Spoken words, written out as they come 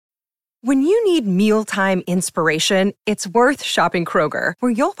When you need mealtime inspiration, it's worth shopping Kroger,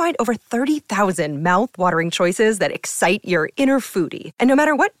 where you'll find over 30,000 mouth-watering choices that excite your inner foodie. And no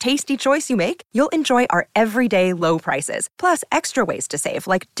matter what tasty choice you make, you'll enjoy our everyday low prices, plus extra ways to save,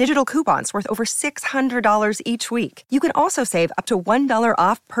 like digital coupons worth over $600 each week. You can also save up to $1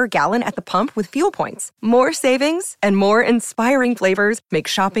 off per gallon at the pump with fuel points. More savings and more inspiring flavors make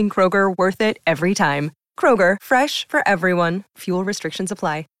shopping Kroger worth it every time. Kroger, fresh for everyone. Fuel restrictions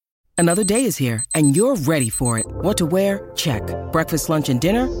apply. Another day is here, and you're ready for it. What to wear? Check. Breakfast, lunch, and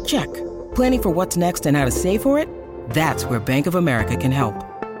dinner? Check. Planning for what's next and how to save for it? That's where Bank of America can help.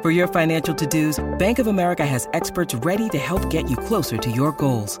 For your financial to-dos, Bank of America has experts ready to help get you closer to your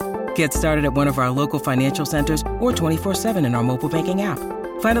goals. Get started at one of our local financial centers or 24/7 in our mobile banking app.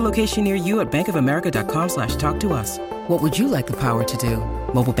 Find a location near you at bankofamerica.com/talktous. What would you like the power to do?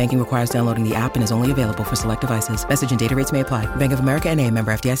 Mobile banking requires downloading the app and is only available for select devices. Message and data rates may apply. Bank of America N.A.,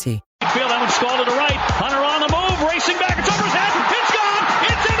 member FDIC. Field, that one's stalled to the right. Hunter on the move, racing back. It's over his head. It's gone.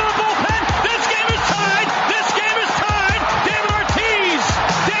 It's into the bullpen. This game is tied. This game is tied. David Ortiz.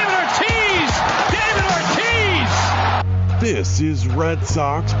 David Ortiz. David Ortiz. This is Red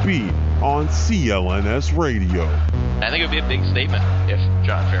Sox Beat on CLNS Radio. I think it would be a big statement if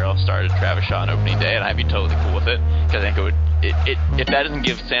John Farrell started Travis Shaw on opening day, and I'd be totally cool with it, because I think it would. If that doesn't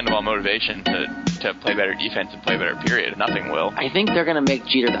give Sandoval motivation to play better defense and play better, period, nothing will. I think they're going to make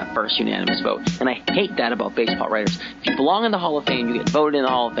Jeter that first unanimous vote, and I hate that about baseball writers. If you belong in the Hall of Fame, you get voted in the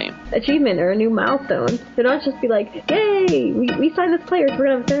Hall of Fame. Achievement or a new milestone. They don't just be like, yay, we signed this player, so we're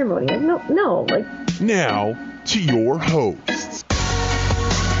going to have a ceremony. Like, no. Now, to your hosts.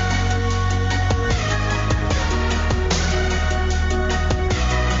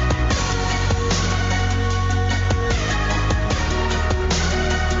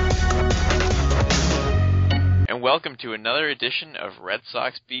 Welcome to another edition of Red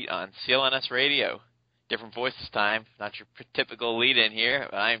Sox Beat on CLNS Radio. Different voice this time, not your typical lead-in here,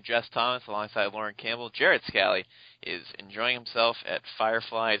 but I am Jess Thomas alongside Lauren Campbell. Jared Scally is enjoying himself at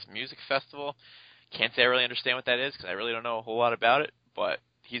Firefly's Music Festival. Can't say I really understand what that is because I really don't know a whole lot about it, but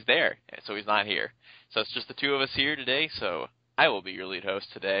he's there, so he's not here. So it's just the two of us here today, so I will be your lead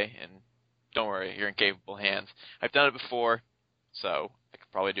host today, and don't worry, you're in capable hands. I've done it before, so I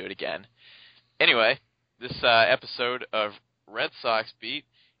could probably do it again. Anyway, this episode of Red Sox Beat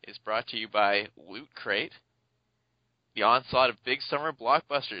is brought to you by Loot Crate. The onslaught of big summer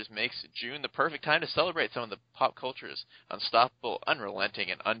blockbusters makes June the perfect time to celebrate some of the pop culture's unstoppable,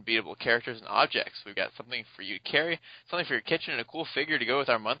 unrelenting, and unbeatable characters and objects. We've got something for you to carry, something for your kitchen, and a cool figure to go with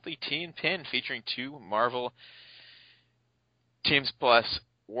our monthly teen pin featuring 2 Marvel teams plus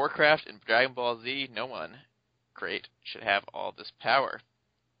Warcraft and Dragon Ball Z. No one great should have all this power.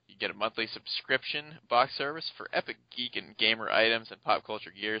 You get a monthly subscription box service for epic geek and gamer items and pop culture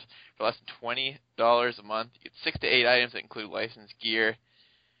gears for less than $20 a month. You get 6 to 8 items that include licensed gear.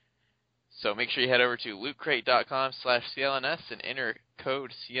 So make sure you head over to lootcrate.com/CLNS and enter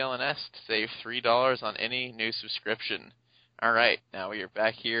code CLNS to save $3 on any new subscription. All right, now we are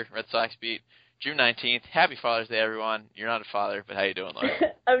back here, Red Sox Beat, June 19th. Happy Father's Day, everyone. You're not a father, but how you doing,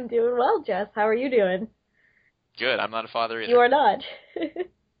 Lauren? I'm doing well, Jess. How are you doing? Good. I'm not a father either. You are not.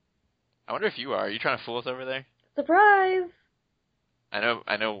 I wonder if you are. Are you trying to fool us over there? Surprise! I know.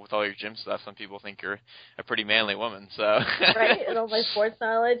 With all your gym stuff, some people think you're a pretty manly woman. So right, and all my sports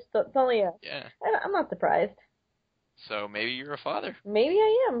knowledge. So it's only yeah. I'm not surprised. So maybe you're a father. Maybe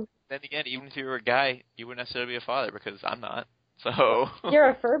I am. Then again, even if you were a guy, you wouldn't necessarily be a father because I'm not. So you're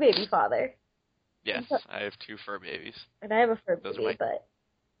a fur baby father. Yes, I have 2 fur babies. And I have a fur baby, but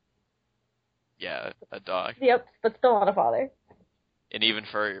yeah, a dog. Yep, but still not a father. An even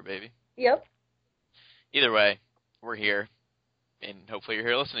furrier baby. Yep. Either way, we're here, and hopefully you're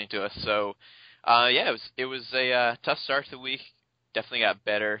here listening to us. So, it was a tough start to the week. Definitely got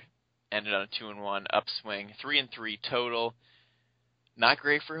better. Ended on a 2-1 upswing, 3-3 total. Not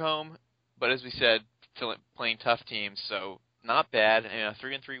great for home, but as we said, playing tough teams, so not bad.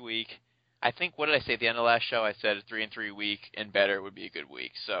 3-3 week. I think, what did I say at the end of last show? I said a 3-3 week and better would be a good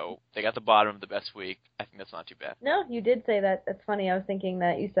week. So they got the bottom of the best week. I think that's not too bad. No, you did say that. That's funny. I was thinking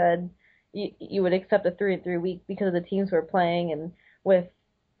that you said you would accept a 3-3 week because of the teams we're playing, and with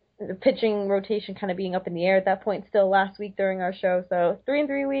the pitching rotation kind of being up in the air at that point still last week during our show. So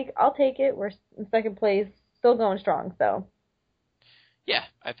 3-3 week, I'll take it. We're in second place, still going strong. So yeah,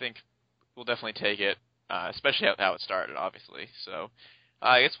 I think we'll definitely take it, especially how it started, obviously. So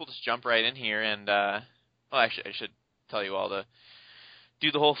I guess we'll just jump right in here, and I should tell you all to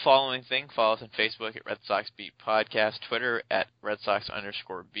do the whole following thing. Follow us on Facebook at Red Sox Beat Podcast, Twitter at Red Sox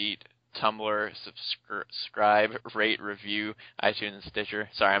 _Beat, Tumblr, subscribe, rate, review, iTunes, and Stitcher.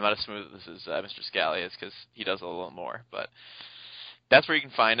 Sorry, I'm not as smooth as Mr. Scally is because he does a little more. But that's where you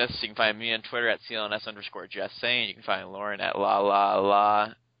can find us. You can find me on Twitter at CLNS_JustSaying. You can find Lauren at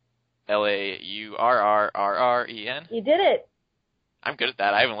LaUrren. You did it. I'm good at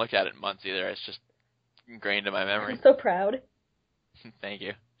that. I haven't looked at it in months either. It's just ingrained in my memory. I'm so proud. Thank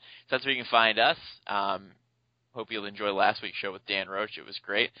you. So that's where you can find us. Hope you'll enjoy last week's show with Dan Roach. It was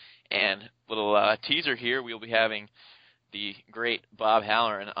great. And little teaser here, we'll be having the great Bob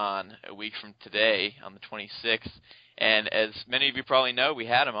Halloran on a week from today on the 26th. And as many of you probably know, we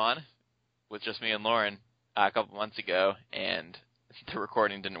had him on with just me and Lauren a couple months ago, and the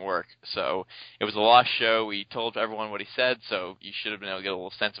recording didn't work. So it was a lost show. We told everyone what he said, so you should have been able to get a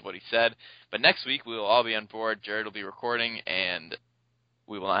little sense of what he said. But next week, we will all be on board. Jared will be recording, and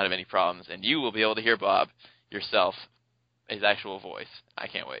we will not have any problems. And you will be able to hear Bob yourself, his actual voice. I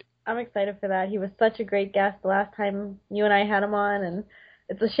can't wait. I'm excited for that. He was such a great guest the last time you and I had him on, and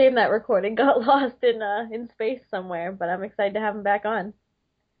it's a shame that recording got lost in space somewhere, but I'm excited to have him back on.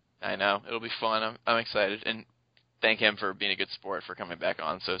 I know. It'll be fun. I'm excited. And thank him for being a good sport for coming back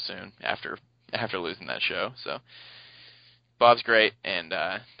on so soon after losing that show. So Bob's great, and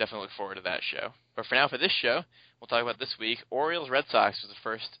definitely look forward to that show. But for now, for this show, we'll talk about this week. Orioles-Red Sox was the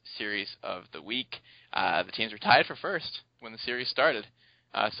first series of the week. The teams were tied for first when the series started,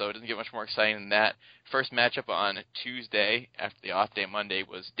 so it doesn't get much more exciting than that. First matchup on Tuesday after the off day Monday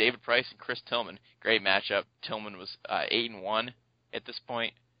was David Price and Chris Tillman. Great matchup. Tillman was 8-1 at this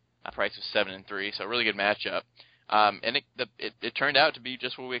point. Price was 7-3, so a really good matchup. And it turned out to be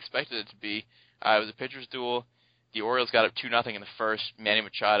just what we expected it to be. It was a pitcher's duel. The Orioles got up 2-0 in the first. Manny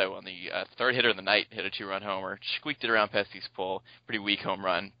Machado, on the third hitter of the night, hit a 2-run homer. Squeaked it around Pesky's pole. Pretty weak home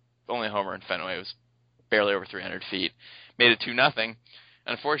run. Only a homer in Fenway. It was barely over 300 feet. Made it 2-0.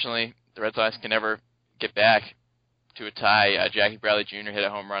 Unfortunately, the Red Sox can never get back to a tie. Jackie Bradley Jr. hit a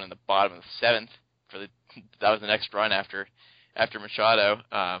home run in the bottom of the seventh. That was the next run after Machado.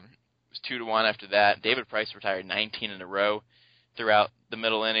 It was 2-1 after that. David Price retired 19 in a row throughout the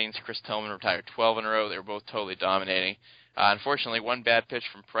middle innings. Chris Tillman retired 12 in a row. They were both totally dominating. Unfortunately, one bad pitch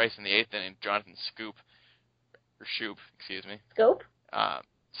from Price in the eighth inning. Jonathan Scope.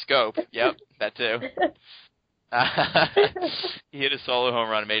 Scope, yep, that too. He hit a solo home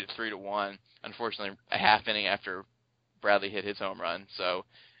run and made it 3-1. Unfortunately, a half inning after Bradley hit his home run. So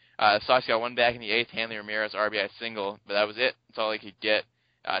Sox got one back in the eighth. Hanley Ramirez RBI single, but that was it. That's all he could get.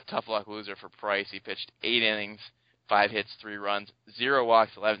 Tough luck loser for Price. He pitched 8 innings, 5 hits, 3 runs, 0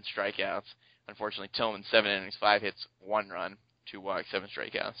 walks, 11 strikeouts. Unfortunately, Tillman 7 innings, 5 hits, 1 run, 2 walks, 7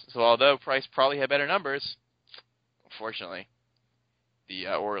 strikeouts. So although Price probably had better numbers, unfortunately, the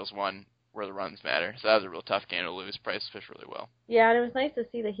Orioles won where the runs matter. So that was a real tough game to lose. Price pitched really well. Yeah, and it was nice to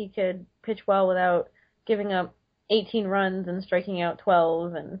see that he could pitch well without giving up 18 runs and striking out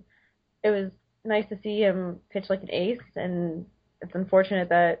 12. And it was nice to see him pitch like an ace. And it's unfortunate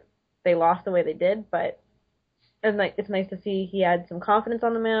that they lost the way they did, but it's nice to see he had some confidence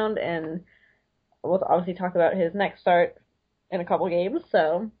on the mound. And we'll obviously talk about his next start in a couple games.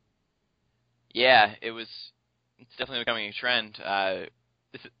 So yeah, it's definitely becoming a trend.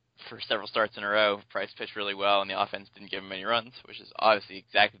 For several starts in a row, Price pitched really well, and the offense didn't give him any runs, which is obviously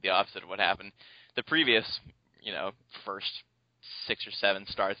exactly the opposite of what happened the previous, first 6 or 7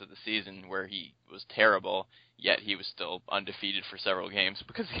 starts of the season, where he was terrible, yet he was still undefeated for several games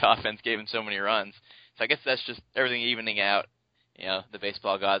because the offense gave him so many runs. So I guess that's just everything evening out. The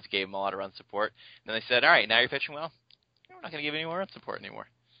baseball gods gave him a lot of run support. And then they said, all right, now you're pitching well. We're not going to give you any more run support anymore.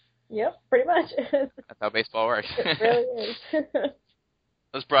 Yep, pretty much. That's how baseball works. It really is.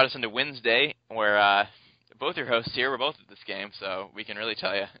 This brought us into Wednesday, where both your hosts here were both at this game, so we can really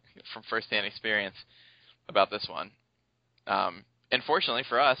tell you from first-hand experience about this one. And fortunately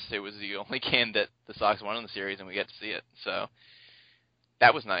for us, it was the only game that the Sox won in the series, and we get to see it. So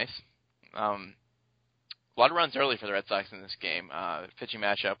that was nice. A lot of runs early for the Red Sox in this game. The pitching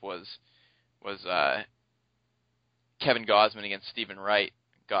matchup was Kevin Gausman against Stephen Wright.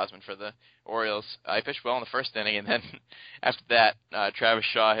 Gausman for the Orioles. He pitched well in the first inning, and then after that, Travis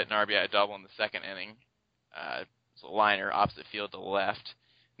Shaw hit an RBI double in the second inning. It was a liner opposite field to the left.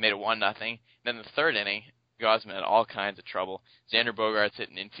 Made it 1-0. Then the third inning, Gausman had all kinds of trouble. Xander Bogaerts hit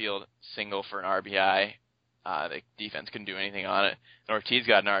an infield single for an RBI. The defense couldn't do anything on it. And Ortiz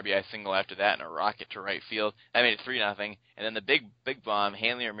got an RBI single after that and a rocket to right field. That made it 3-0. And then the big bomb,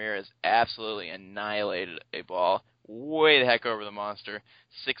 Hanley Ramirez absolutely annihilated a ball way the heck over the monster.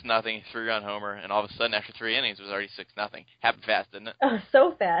 6-0, 3-run homer, and all of a sudden after 3 innings it was already 6-0. Happened fast, didn't it? Oh,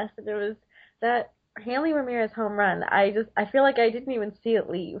 so fast. There was that Hanley Ramirez home run. I feel like I didn't even see it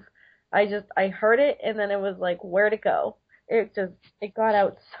leave. I heard it, and then it was like, where'd it go? It got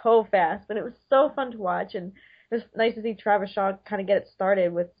out so fast, but it was so fun to watch, and it was nice to see Travis Shaw kind of get it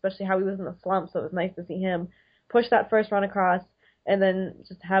started with, especially how he was in the slump, so it was nice to see him push that first run across, and then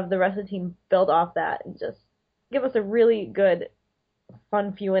just have the rest of the team build off that, and just give us a really good,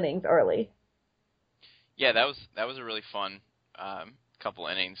 fun few innings early. Yeah, that was a really fun couple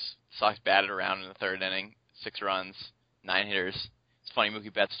innings. Sox batted around in the third inning, 6 runs, 9 hitters. It's funny,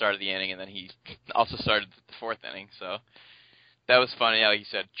 Mookie Betts started the inning, and then he also started the fourth inning, so that was funny. Like you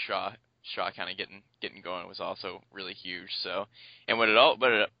said, Shaw kind of getting going was also really huge. So, and what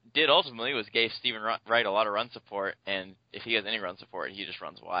it did ultimately was gave Stephen Wright a lot of run support, and if he has any run support, he just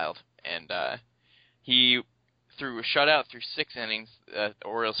runs wild. And he threw a shutout through 6 innings. The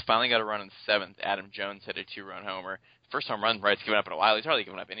Orioles finally got a run in the 7th. Adam Jones hit a 2-run homer. First home run Wright's given up in a while. He's hardly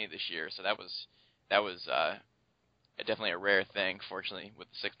given up any this year, so that was definitely a rare thing. Fortunately, with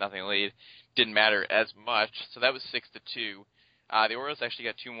the 6-0 lead, didn't matter as much. So that was 6-2. The Orioles actually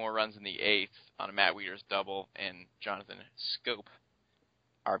got 2 more runs in the 8th on a Matt Wieters double and Jonathan Scope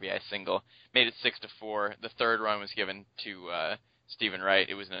RBI single. Made it 6-4. The third run was given to Stephen Wright.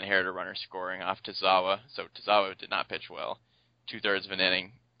 It was an inherited runner scoring off Tazawa. So Tazawa did not pitch well. 2/3 of an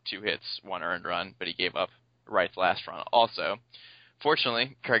inning, 2 hits, 1 earned run, but he gave up Wright's last run also.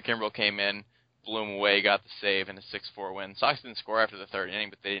 Fortunately, Craig Kimbrell came in, blew him away, got the save, and a 6-4 win. Sox didn't score after the third inning,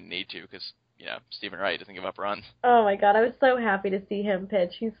 but they didn't need to because, Stephen Wright doesn't give up runs. Oh my God, I was so happy to see him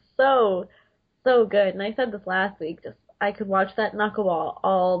pitch. He's so good. And I said this last week, I could watch that knuckleball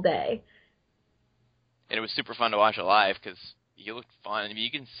all day. And it was super fun to watch it live because he looked fun. I mean, you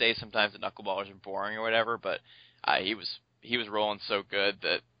can say sometimes the knuckleballers are boring or whatever, but he was rolling so good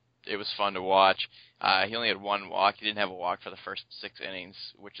that it was fun to watch. He only had 1 walk. He didn't have a walk for the first 6 innings,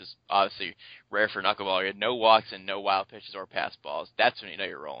 which is obviously rare for a knuckleballer. He had no walks and no wild pitches or pass balls. That's when you know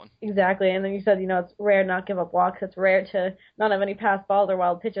you're rolling. Exactly. And then you said, it's rare to not give up walks. It's rare to not have any pass balls or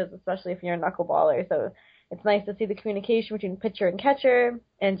wild pitches, especially if you're a knuckleballer. So it's nice to see the communication between pitcher and catcher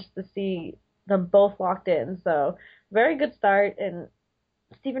and just to see them both locked in. So very good start. And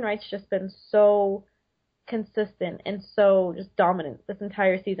Stephen Wright's just been so consistent and so just dominant this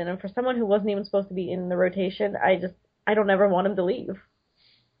entire season. And for someone who wasn't even supposed to be in the rotation, I don't ever want him to leave.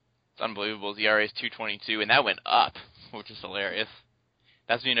 It's unbelievable. His ERA is 2.22, and that went up, which is hilarious.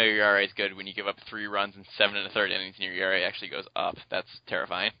 That's when you know your ERA is good, when you give up 3 runs in 7 1/3 innings and your ERA actually goes up. That's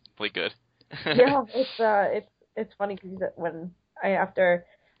terrifying. Really good. Yeah, it's funny because after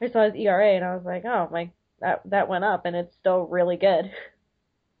I saw his ERA and I was like, oh my, that went up, and it's still really good.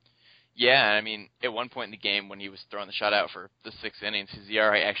 Yeah, I mean, at one point in the game when he was throwing the shutout for the 6 innings, his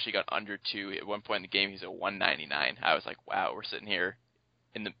ERA actually got under 2. At one point in the game, he's at 1.99. I was like, wow, we're sitting here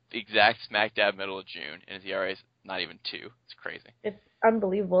in the exact smack dab middle of June, and his ERA is not even 2. It's crazy. It's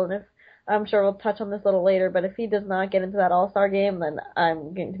unbelievable, and I'm sure we'll touch on this a little later, but if he does not get into that All-Star game, then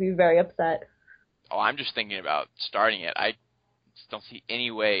I'm going to be very upset. Oh, I'm just thinking about starting it. I just don't see any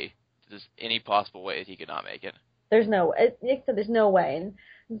way, there's any possible way that he could not make it. There's no way, and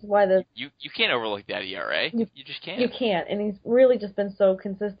this is why you can't overlook that ERA. You just can't. You can't, and he's really just been so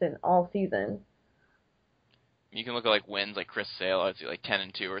consistent all season. You can look at like wins, like Chris Sale, it's like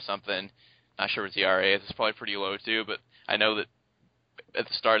 10-2 or something. Not sure what his ERA is. It's probably pretty low too, but I know that at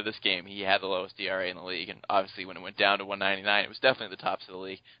the start of this game he had the lowest ERA in the league, and obviously when it went down to 1.99, it was definitely the tops of the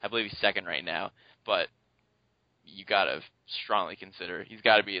league. I believe he's second right now, but you gotta strongly consider he's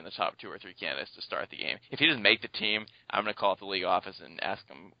got to be in the top 2 or 3 candidates to start the game. If he doesn't make the team, I'm gonna call up the league office and ask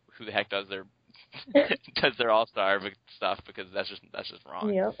him who the heck does their All-Star stuff, because that's just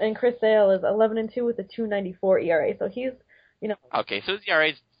wrong. Yeah, and Chris Sale is 11-2 with a 2.94 ERA, so he's okay. So his ERA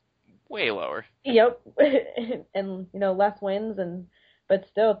is way lower. Yep, and less wins, but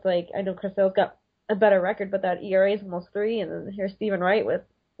still it's like I know Chris Sale's got a better record, but that ERA is almost 3, and then here's Stephen Wright with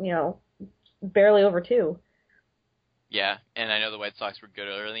barely over 2. Yeah, and I know the White Sox were good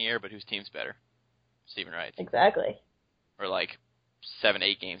earlier in the year, but whose team's better? Stephen Wright. Exactly. Or like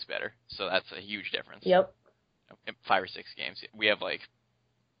 7-8 games better. So that's a huge difference. Yep. 5 or 6 games. We have like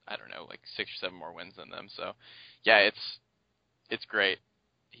 6 or 7 more wins than them. So yeah, it's great.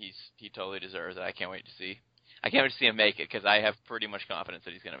 He totally deserves it. I can't wait to see him make it, because I have pretty much confidence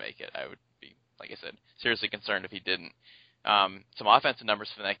that he's going to make it. I would be, like I said, seriously concerned if he didn't. Some offensive numbers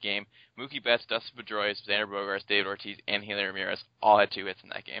from that game. Mookie Betts, Dustin Pedroia, Xander Bogaerts, David Ortiz, and Hanley Ramirez all had 2 hits in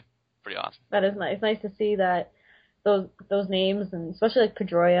that game. Pretty awesome. That is nice. Nice to see that those names, and especially like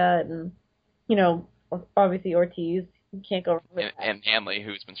Pedroia and obviously Ortiz. You can't go over that. And Hanley,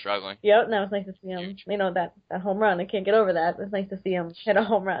 who's been struggling. Yep, now it's nice to see him. That home run. I can't get over that. It's nice to see him hit a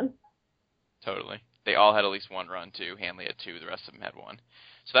home run. Totally. They all had at least 1 run too. Hanley had 2. The rest of them had 1.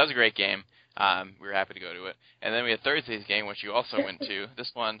 So that was a great game. We were happy to go to it. And then we had Thursday's game, which you also went to.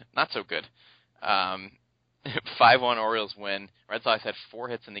 This one, not so good. 5-1 Orioles win. Red Sox had 4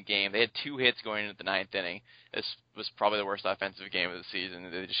 hits in the game. They had 2 hits going into the 9th inning. This was probably the worst offensive game of the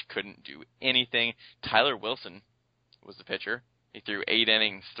season. They just couldn't do anything. Tyler Wilson was the pitcher. He threw 8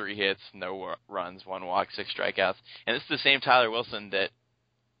 innings, 3 hits, no runs, 1 walk, 6 strikeouts. And this is the same Tyler Wilson that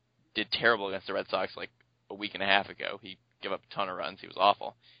did terrible against the Red Sox like a week and a half ago. He gave up a ton of runs. He was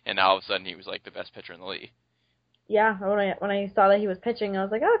awful. And now all of a sudden he was like the best pitcher in the league. Yeah, when I saw that he was pitching, I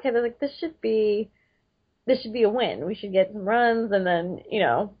was like, oh, okay, this should be a win. We should get some runs, and then,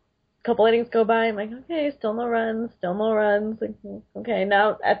 a couple innings go by. I'm like, okay, still no runs. Like, okay,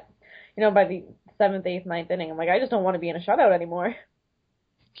 now by the 7th, 8th, 9th inning, I'm like, I just don't want to be in a shutout anymore.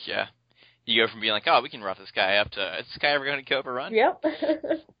 Yeah. You go from being like, oh, we can rough this guy up to, is this guy ever going to give up a run? Yep.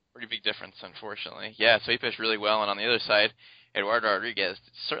 Pretty big difference, unfortunately. Yeah, so he pitched really well, and on the other side, Eduardo Rodriguez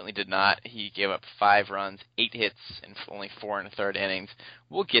certainly did not. He gave up 5 runs, 8 hits, and only 4 1/3 innings.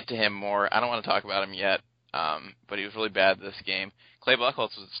 We'll get to him more. I don't want to talk about him yet, but he was really bad this game. Clay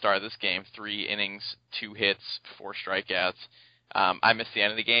Buchholz was the star of this game, 3 innings, 2 hits, 4 strikeouts. I missed the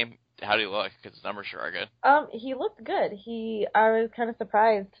end of the game. How did he look? Because his numbers sure are good. He looked good. I was kind of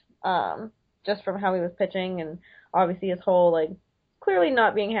surprised, just from how he was pitching, and obviously his whole, clearly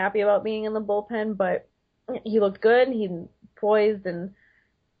not being happy about being in the bullpen, but he looked good. He poised, and,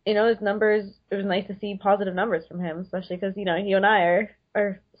 his numbers, it was nice to see positive numbers from him, especially because, you and I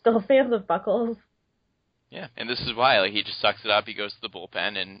are still fans of Buchholz. Yeah, and this is why, he just sucks it up, he goes to the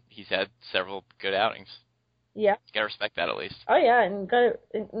bullpen, and he's had several good outings. Yeah. You gotta respect that at least. Oh, yeah, and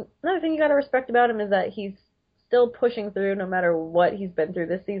another thing you gotta respect about him is that he's still pushing through no matter what he's been through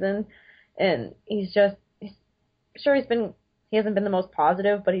this season, and he hasn't been the most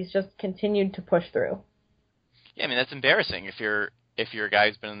positive, but he's just continued to push through. Yeah, I mean, that's embarrassing if you're a guy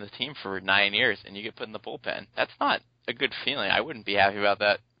who's been in the team for 9 years and you get put in the bullpen. That's not a good feeling. I wouldn't be happy about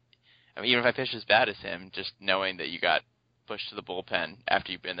that. I mean, even if I pitched as bad as him, just knowing that you got pushed to the bullpen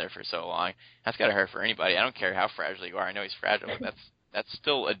after you've been there for so long, that's got to hurt for anybody. I don't care how fragile you are. I know he's fragile, but that's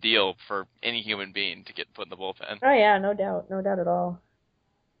still a deal for any human being to get put in the bullpen. Oh, yeah, no doubt at all.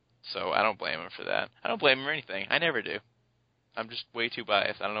 So I don't blame him for that. I don't blame him for anything. I never do. I'm just way too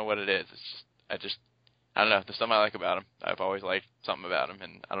biased. I don't know what it is. I don't know. There's something I like about him. I've always liked something about him,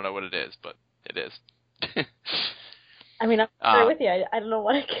 and I don't know what it is, but it is. I mean, I'm sorry with you. I don't know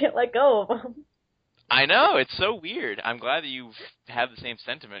why I can't let go of him. I know. It's so weird. I'm glad that you have the same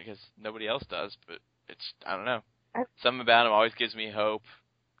sentiment because nobody else does, but I don't know. Something about him always gives me hope.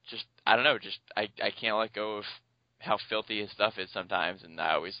 I don't know. I can't let go of how filthy his stuff is sometimes, and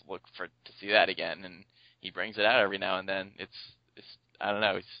I always look to see that again, and he brings it out every now and then. It's I don't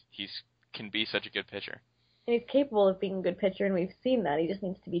know. He's can be such a good pitcher. And he's capable of being a good pitcher, and we've seen that. He just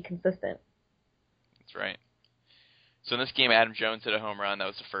needs to be consistent. That's right. So in this game, Adam Jones hit a home run. That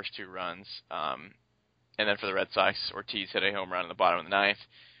was the first 2 runs. And then for the Red Sox, Ortiz hit a home run in the bottom of the 9th.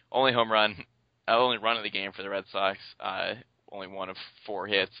 Only run of the game for the Red Sox. Only 1 of 4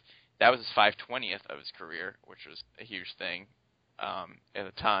 hits. That was his 520th of his career, which was a huge thing at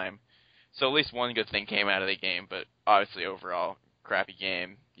the time. So at least one good thing came out of the game, but obviously overall, crappy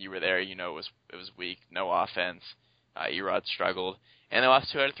game. You were there, it was weak, no offense. Erod struggled, and they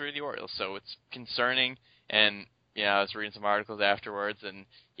lost 2 out of 3 of the Orioles, so it's concerning. And I was reading some articles afterwards, and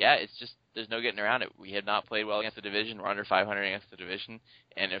yeah, it's just there's no getting around it. We had not played well against the division. We're under 500 against the division,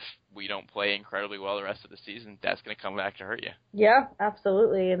 and if we don't play incredibly well the rest of the season, that's going to come back to hurt you. Yeah,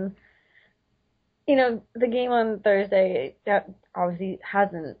 absolutely. And the game on Thursday that obviously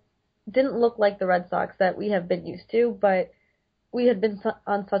didn't look like the Red Sox that we have been used to, but we had been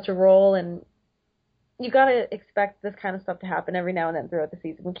on such a roll, and you got to expect this kind of stuff to happen every now and then throughout the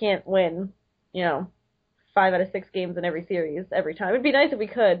season. We can't win, 5 out of 6 games in every series every time. It'd be nice if we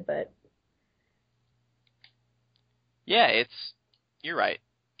could, but yeah, you're right.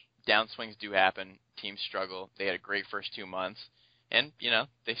 Downswings do happen. Teams struggle. They had a great first 2 months, and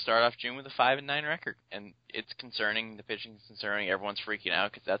they start off June with a 5-9 record, and it's concerning. The pitching is concerning. Everyone's freaking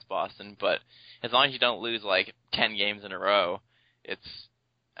out because that's Boston. But as long as you don't lose 10 games in a row, it's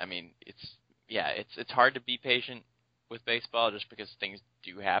hard to be patient with baseball just because things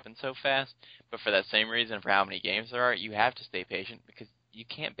do happen so fast. But for that same reason, for how many games there are, you have to stay patient because you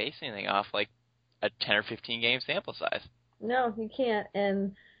can't base anything off a 10 or 15 game sample size. No, you can't.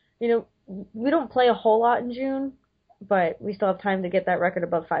 And we don't play a whole lot in June, but we still have time to get that record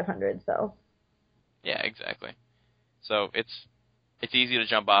above 500. So yeah, exactly. So it's easy to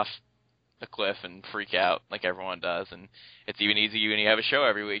jump off a cliff and freak out like everyone does, and it's even easier when you have a show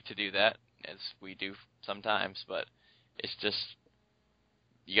every week to do that, as we do sometimes. But it's just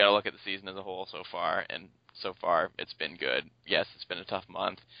you got to look at the season as a whole so far, and so far it's been good. Yes, it's been a tough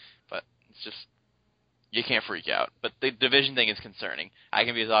month, but it's just you can't freak out. But the division thing is concerning. I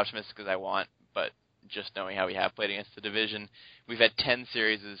can be as optimistic as I want, but just knowing how we have played against the division, we've had 10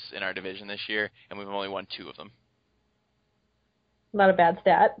 series in our division this year, and we've only won 2 of them. Not a bad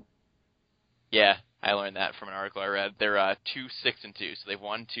stat. Yeah, I learned that from an article I read. They're 2-6-2, so they've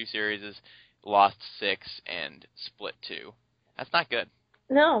won 2 series, lost 6, and split 2. That's not good.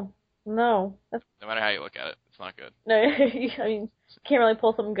 No. No matter how you look at it, it's not good. No, I mean, you can't really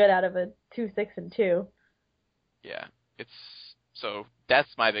pull something good out of a 2-6-2. Yeah, so that's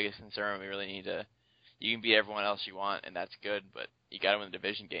my biggest concern. We really need to. You can beat everyone else you want, and that's good, but you got to win the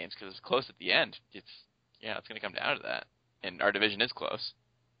division games because it's close at the end. It's going to come down to that, and our division is close,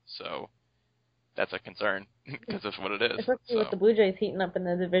 so that's a concern because that's what it is. Especially with the Blue Jays heating up in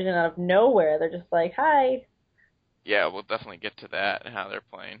the division out of nowhere, they're just like, hi. Yeah, we'll definitely get to that and how they're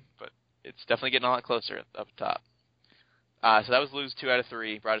playing, but it's definitely getting a lot closer up top. So that was lose 2 out of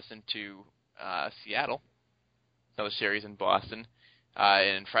 3, brought us into Seattle, another series in Boston,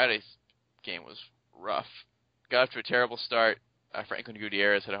 and Friday's game was rough. Got off to a terrible start. Franklin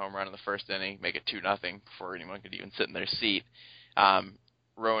Gutierrez hit a home run in the first inning, make it 2-0 before anyone could even sit in their seat.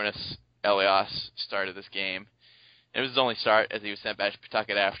 Rowanus Elias started this game. It was his only start as he was sent back to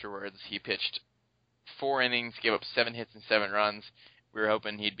Pawtucket afterwards. He pitched 4 innings, gave up 7 hits and 7 runs. We were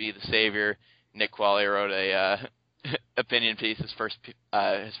hoping he'd be the savior. Nick Qualley wrote a opinion piece, his first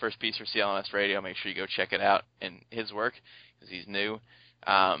piece for CLNS Radio. Make sure you go check it out in his work because he's new.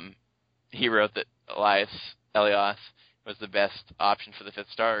 He wrote that Elias was the best option for the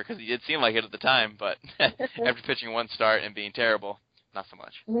 5th starter because he did seem like it at the time, but after pitching 1 start and being terrible, not so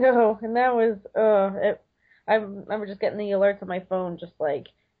much. No, and that was I remember just getting the alerts on my phone, just like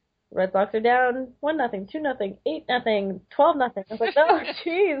Red Sox are down 1-0, 2-0, 8-0, 12-0. I was like, oh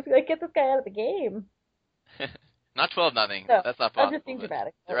jeez, like get this guy out of the game. Not 12-0. No, that's not possible. I'm just being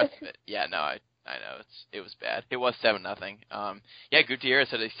dramatic. The rest of it, yeah, no, I know it was bad. It was 7-0. Yeah, Gutierrez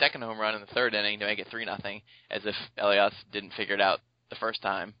had a second home run in the 3rd inning to make it 3-0, as if Elias didn't figure it out the first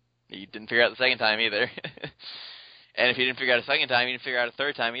time. He didn't figure it out the second time either. And if he didn't figure it out a second time, he didn't figure it out a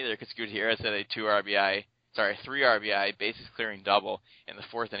third time either, because Gutierrez had a 3 RBI bases clearing double in the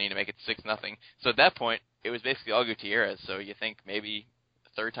 4th inning to make it 6-0. So at that point, it was basically all Gutierrez. So you think maybe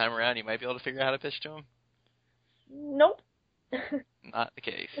the 3rd time around, you might be able to figure out how to pitch to him? Nope. Not the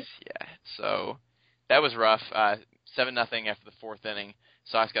case. Yeah. So that was rough. 7-0 after the 4th inning.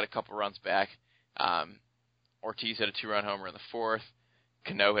 Sox got a couple runs back. Ortiz had a 2-run homer in the 4th.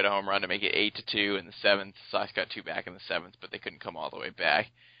 Cano hit a home run to make it 8-2 in the 7th. Sox got 2 back in the 7th, but they couldn't come all the way back.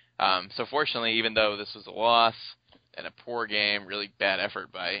 So fortunately, even though this was a loss and a poor game, really bad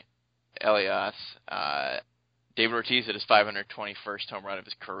effort by Elias, David Ortiz hit his 521st home run of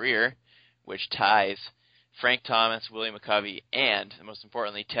his career, which ties Frank Thomas, Willie McCovey, and, most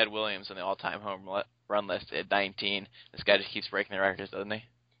importantly, Ted Williams on the all-time home run list at 19. This guy just keeps breaking the records, doesn't he?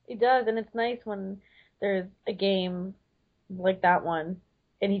 He does, and it's nice when there's a game like that one,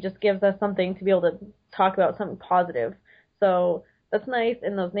 and he just gives us something to be able to talk about, something positive. So that's nice,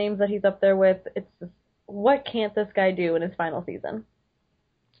 and those names that he's up there with, it's just, what can't this guy do in his final season?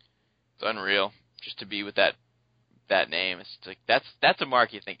 It's unreal, just to be with that name. It's like that's a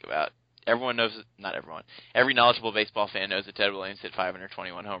mark you think about. Everyone knows it, not everyone. Every knowledgeable baseball fan knows that Ted Williams hit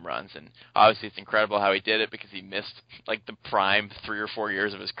 521 home runs, and obviously it's incredible how he did it because he missed like the prime 3 or 4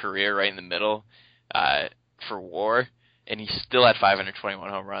 years of his career right in the middle for WAR, and he still had 521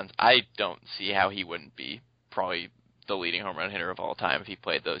 home runs. I don't see how he wouldn't be probably the leading home run hitter of all time if he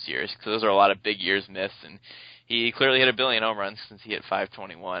played those years, because those are a lot of big years missed, and he clearly hit 1 billion home runs since he hit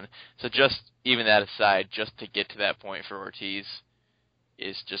 521. So just even that aside, just to get to that point for Ortiz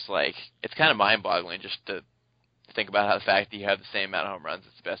is just like, it's kind of mind-boggling just to think about how the fact that you have the same amount of home runs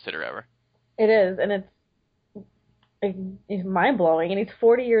as the best hitter ever. It is, and it's mind-blowing, and he's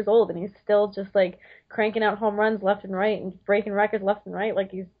 40 years old, and he's still just like cranking out home runs left and right and breaking records left and right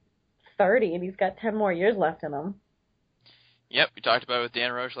like he's 30, and he's got 10 more years left in him. Yep, we talked about it with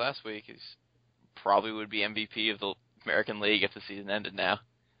Dan Roche last week. He's probably would be MVP of the American League if the season ended now.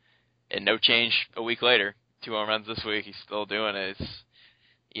 And no change a week later. 2 home runs this week, he's still doing it. It's,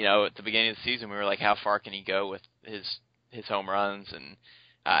 you know, at the beginning of the season, we were like, how far can he go with his home runs, and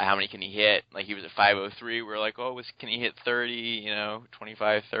how many can he hit? Like, he was at 503. We were like, oh, can he hit 30,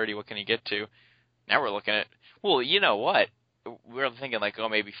 25, 30? What can he get to? Now we're looking at, well, you know what? We were thinking, like, oh,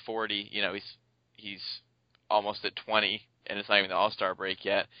 maybe 40. He's almost at 20, and it's not even the All-Star break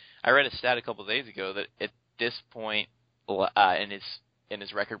yet. I read a stat a couple of days ago that at this point in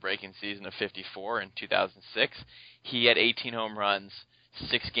his record-breaking season of 54 in 2006, he had 18 home runs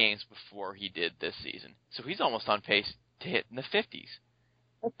 6 games before he did this season. So he's almost on pace to hit in the 50s,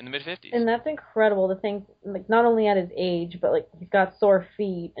 in the mid-50s. And that's incredible to think, like, not only at his age, but, like, he's got sore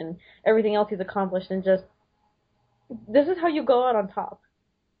feet and everything else he's accomplished, and just, this is how you go out on top.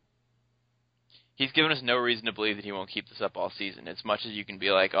 He's given us no reason to believe that he won't keep this up all season. As much as you can be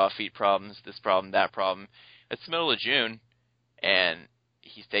like, oh, feet problems, this problem, that problem. It's the middle of June, and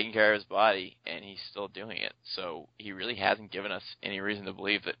he's taking care of his body, and he's still doing it. So he really hasn't given us any reason to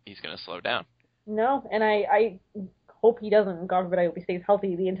believe that he's going to slow down. No, and I hope he doesn't. God forbid, I hope he stays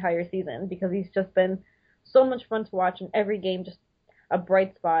healthy the entire season, because he's just been so much fun to watch, and every game just a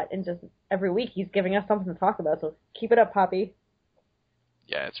bright spot, and just every week he's giving us something to talk about. So keep it up, Poppy.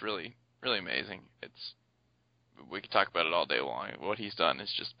 Yeah, it's really, really amazing. We could talk about it all day long. What he's done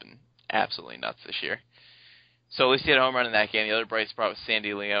has just been absolutely nuts this year. So at least he had a home run in that game. The other bright spot was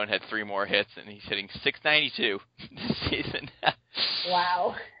Sandy Leon, had 3 more hits, and he's hitting .692 this season.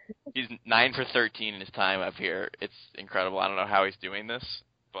 Wow. He's 9 for 13 in his time up here. It's incredible. I don't know how he's doing this,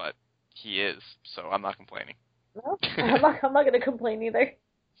 but he is. So I'm not complaining. No, I'm not going to complain either.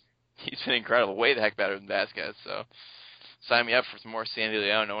 He's been incredible. Way the heck better than Vasquez. So sign me up for some more Sandy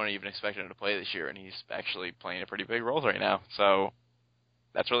Leon. No one even expected him to play this year, and he's actually playing a pretty big role right now. So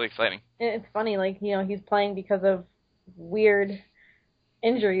that's really exciting. It's funny, like, you know, he's playing because of weird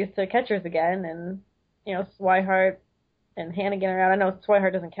injuries to catchers again, and, you know, Swihart and Hannigan are out. I know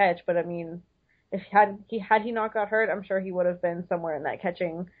Swihart doesn't catch, but I mean, if had he not got hurt, I'm sure he would have been somewhere in that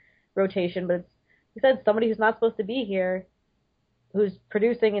catching rotation. But he said somebody who's not supposed to be here, who's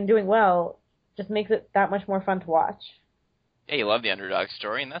producing and doing well, just makes it that much more fun to watch. Yeah, you love the underdog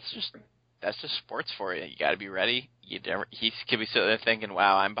story, and that's just sports for you. You got to be ready. He could be sitting there thinking,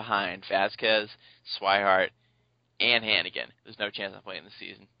 "Wow, I'm behind Vasquez, Swihart, and Hannigan. There's no chance I'm playing this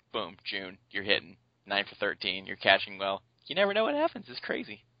season." Boom, June, you're hitting 9 for 13. You're catching well. You never know what happens. It's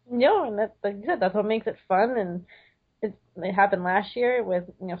crazy. No, and that's, like you said, that's what makes it fun. And it happened last year with,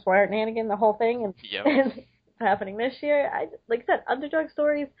 you know, Swihart and Hannigan, the whole thing, and, yep. and it's happening this year. Like I said, underdog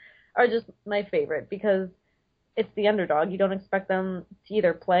stories are just my favorite, because it's the underdog. You don't expect them to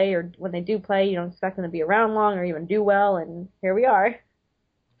either play, or when they do play, you don't expect them to be around long or even do well, and here we are.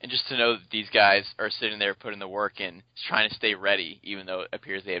 And just to know that these guys are sitting there putting the work in, trying to stay ready, even though it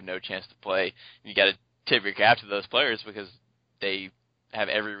appears they have no chance to play. You got to tip your cap to those players, because they have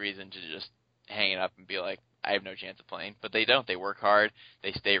every reason to just hang it up and be like, I have no chance of playing. But they don't. They work hard,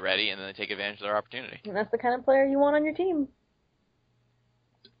 they stay ready, and then they take advantage of their opportunity. And that's the kind of player you want on your team.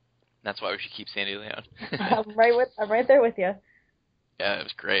 That's why we should keep Sandy Leon. I'm right there with you. Yeah, it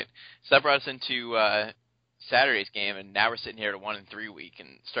was great. So that brought us into Saturday's game, and now we're sitting here at a 1-3 week, and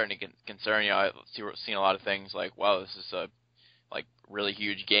starting to get concerned. You know, I've seen a lot of things like, wow, this is a really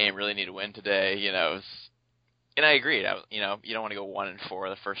huge game. Really need to win today. You know, and I agreed. You know, you don't want to go 1-4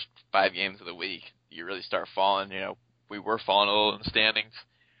 the first 5 games of the week. You really start falling. You know, we were falling a little in the standings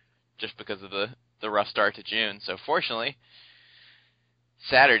just because of the rough start to June. So fortunately,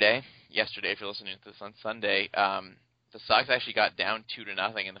 yesterday, if you're listening to this on Sunday, the Sox actually got down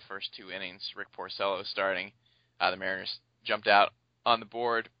 2-0 in the first 2 innings. Rick Porcello starting. The Mariners jumped out on the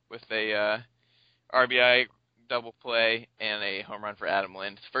board with a RBI double play and a home run for Adam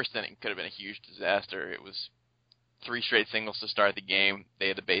Lind. The first inning could have been a huge disaster. It was 3 straight singles to start the game. They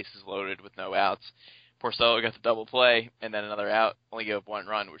had the bases loaded with no outs. Porcello got the double play and then another out, only gave up 1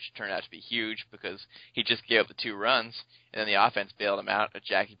 run, which turned out to be huge because he just gave up the 2 runs, and then the offense bailed him out. A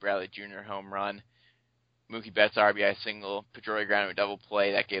Jackie Bradley Jr. home run, Mookie Betts RBI single, Pedroia grounded a double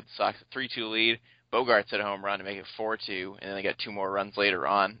play. That gave the Sox a 3-2 lead. Bogarts hit a home run to make it 4-2, and then they got 2 more runs later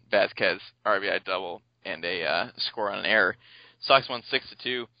on. Vasquez RBI double and a score on an error. Sox won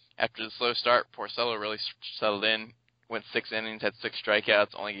 6-2. After the slow start, Porcello really settled in, went 6 innings, had 6 strikeouts,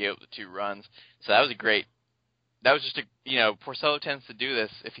 only gave up the 2 runs. So that was just Porcello tends to do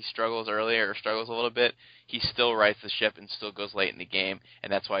this. If he struggles early or struggles a little bit, he still rights the ship and still goes late in the game,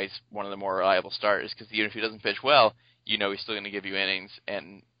 and that's why he's one of the more reliable starters, because even if he doesn't pitch well, you know he's still going to give you innings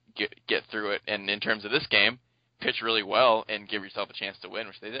and get through it. And in terms of this game, pitch really well and give yourself a chance to win,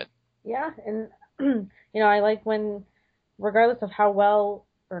 which they did. Yeah, and I like when, regardless of how well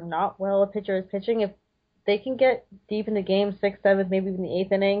or not well a pitcher is pitching, if they can get deep in the game, 6th, 7th, maybe even the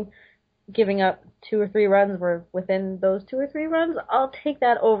 8th inning, giving up 2 or 3 runs, we're within those 2 or 3 runs, I'll take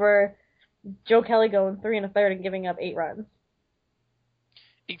that over Joe Kelly going 3 1/3 and giving up 8 runs.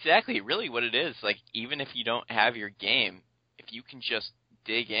 Exactly. Really what it is, like, even if you don't have your game, if you can just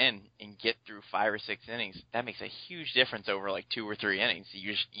dig in and get through 5 or 6 innings, that makes a huge difference over like 2 or 3 innings.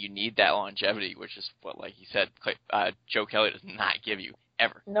 You need that longevity, which is what, like you said, Joe Kelly does not give you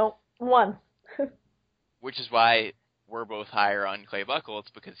ever. Nope, once. Which is why we're both higher on Clay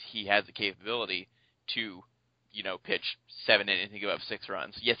Buchholz because he has the capability to, pitch 7 innings and give up 6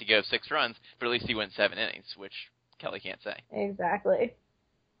 runs. Yes, he gave up 6 runs, but at least he went 7 innings, which Kelly can't say. Exactly.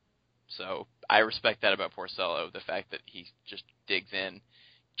 So I respect that about Porcello, the fact that he just digs in,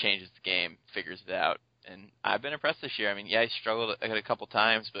 changes the game, figures it out. And I've been impressed this year. I mean, yeah, he struggled a couple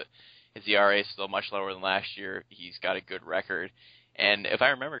times, but his ERA is still much lower than last year. He's got a good record. And if I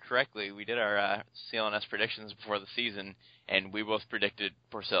remember correctly, we did our CLNS predictions before the season, and we both predicted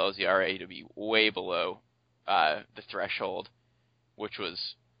Porcello's ERA to be way below the threshold, which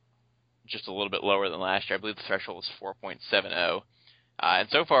was just a little bit lower than last year. I believe the threshold was 4.70. And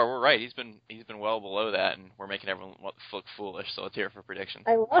so far, we're right. He's been well below that, and we're making everyone look foolish. So let's hear it for predictions.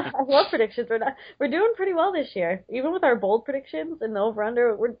 I love predictions. We're doing pretty well this year, even with our bold predictions and the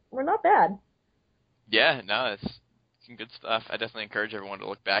over/under. We're not bad. Yeah, no, it's some good stuff. I definitely encourage everyone to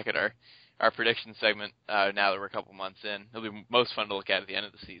look back at our prediction segment now that we're a couple months in. It'll be most fun to look at the end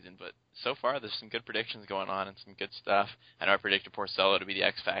of the season, but so far there's some good predictions going on and some good stuff. I know I predicted Porcello to be the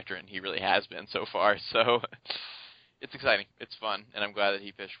X factor, and he really has been so far. So. It's exciting. It's fun, and I'm glad that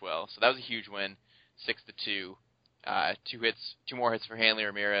he pitched well. So that was a huge win, 6-2. 2 more hits for Hanley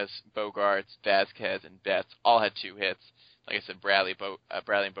Ramirez, Bogarts, Vasquez, and Betts all had 2 hits. Like I said, Bradley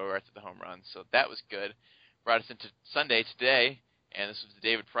and Bogarts at the home runs. So that was good. Brought us into Sunday today, and this was the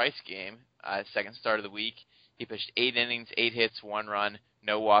David Price game, second start of the week. He pitched 8 innings, 8 hits, 1 run,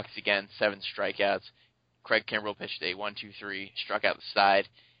 no walks again, 7 strikeouts. Craig Kimbrell pitched a 1-2-3, struck out the side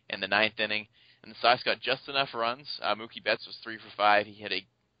in the 9th inning. And the Sox got just enough runs. Mookie Betts was 3 for 5. He hit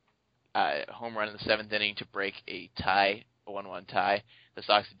a home run in the 7th inning to break a 1-1 tie. The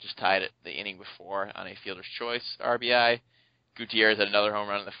Sox had just tied it the inning before on a fielder's choice RBI. Gutierrez had another home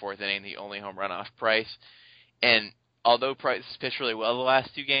run in the 4th inning, the only home run off Price. And although Price pitched really well the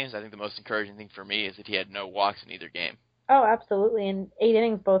last 2 games, I think the most encouraging thing for me is that he had no walks in either game. Oh, absolutely. And 8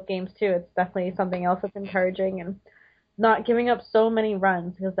 innings both games, too. It's definitely something else that's encouraging. And not giving up so many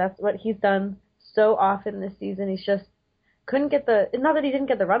runs, because that's what he's done so often this season. He's just couldn't get not that he didn't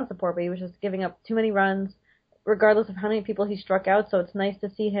get the run support, but he was just giving up too many runs, regardless of how many people he struck out. So it's nice to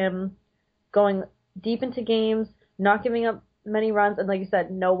see him going deep into games, not giving up many runs, and like you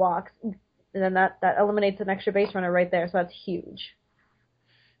said, no walks. And then that eliminates an extra base runner right there, so that's huge.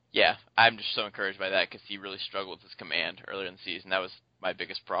 Yeah, I'm just so encouraged by that because he really struggled with his command earlier in the season. That was my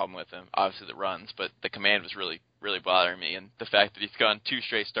biggest problem with him. Obviously the runs, but the command was really, really bothering me. And the fact that he's gone 2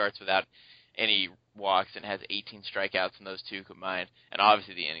 straight starts without any walks and has 18 strikeouts in those 2 combined, and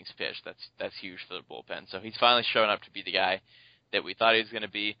obviously the innings pitched, that's huge for the bullpen. So he's finally shown up to be the guy that we thought he was going to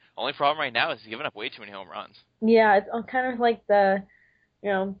be. Only problem right now is he's giving up way too many home runs. Yeah, it's kind of like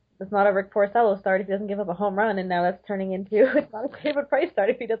it's not a Rick Porcello start if he doesn't give up a home run, and now that's turning into it's not a David Price start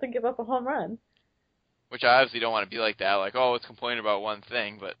if he doesn't give up a home run. Which I obviously don't want to be like that, like, oh, let's complain about one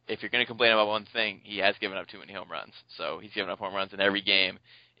thing, but if you're going to complain about one thing, he has given up too many home runs. So he's given up home runs in every game.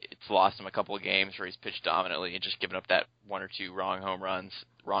 It's lost him a couple of games where he's pitched dominantly and just given up that 1 or 2 wrong home runs,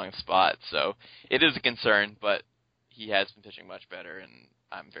 wrong spot. So it is a concern, but he has been pitching much better, and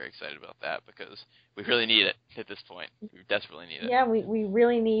I'm very excited about that because we really need it at this point. We desperately need it. Yeah, we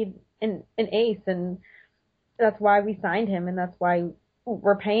really need an ace, and that's why we signed him, and that's why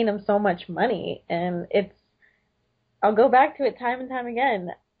we're paying him so much money. And I'll go back to it time and time again.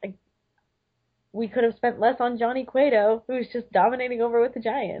 We could have spent less on Johnny Cueto, who's just dominating over with the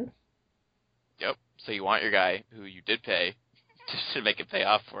Giants. Yep. So you want your guy who you did pay to make it pay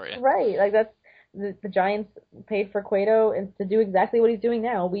off for you. Right. Like that's the Giants paid for Cueto and to do exactly what he's doing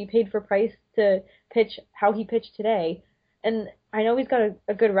now. We paid for Price to pitch how he pitched today. And I know he's got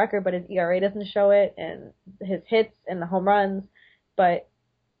a good record, but his ERA doesn't show it, and his hits and the home runs. But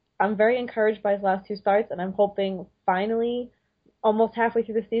I'm very encouraged by his last 2 starts, and I'm hoping finally, almost halfway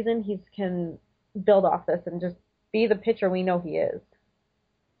through the season, he can build off this and just be the pitcher we know he is.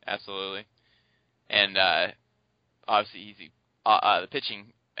 Absolutely. And obviously he's the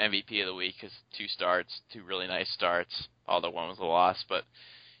pitching MVP of the week because 2 starts, 2 really nice starts, although one was a loss. But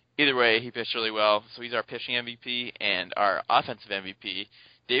either way, he pitched really well. So he's our pitching MVP, and our offensive MVP,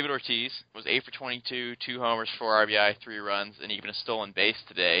 David Ortiz, was 8 for 22, 2 homers, 4 RBI, 3 runs, and even a stolen base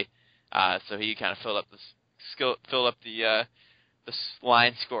today. So he kind of filled up the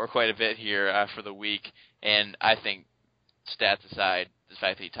line score quite a bit here for the week, and I think, stats aside, the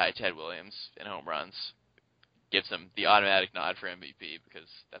fact that he tied Ted Williams in home runs gives him the automatic nod for MVP because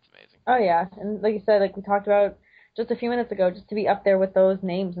that's amazing. Oh, yeah, and like you said, like we talked about just a few minutes ago, just to be up there with those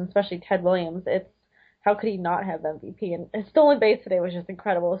names, and especially Ted Williams, how could he not have MVP? And his stolen base today was just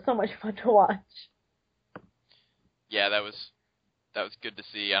incredible. It was so much fun to watch. Yeah, that was good to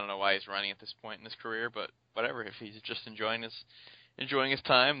see. I don't know why he's running at this point in his career, but whatever. If he's just enjoying his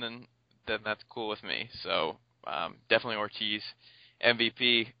time, then that's cool with me. So definitely Ortiz,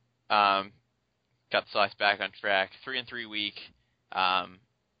 MVP. Got the Sox back on track. 3-3 week.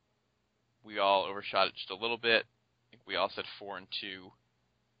 We all overshot it just a little bit. I think we all said 4-2.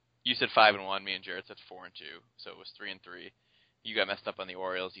 You said 5-1. Me and Jared said 4-2. So it was 3-3. You got messed up on the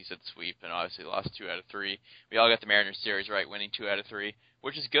Orioles. You said sweep, and obviously lost 2 out of 3. We all got the Mariners series right, winning 2 out of 3,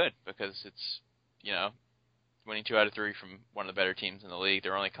 which is good because it's, winning 2 out of 3 from one of the better teams in the league.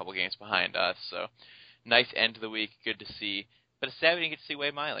 They're only a couple games behind us, so nice end to the week. Good to see. But it's sad we didn't get to see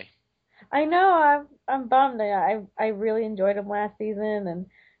Wade Miley. I know. I'm bummed. I really enjoyed him last season, and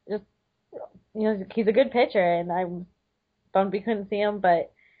just he's a good pitcher, and I'm bummed we couldn't see him.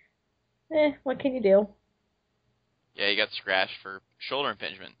 But what can you do? Yeah, he got scratched for shoulder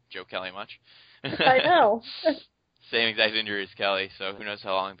impingement. Joe Kelly much? I know. Same exact injury as Kelly, so who knows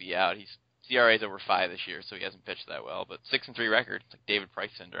how long he'll be out. His ERA is over 5 this year, so he hasn't pitched that well. But 6-3 record, it's like David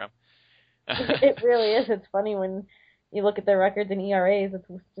Price syndrome. It really is. It's funny when you look at their records and ERAs. It's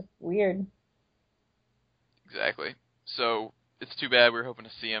just weird. Exactly. So it's too bad. We were hoping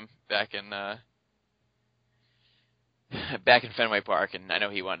to see him back in Fenway Park, and I know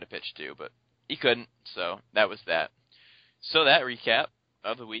he wanted to pitch too, but he couldn't. So that was that. So that recap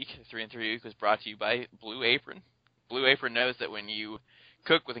of the week, 3-3 week, was brought to you by Blue Apron. Blue Apron knows that when you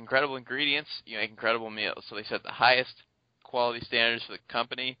cook with incredible ingredients, you make incredible meals. So they set the highest quality standards for the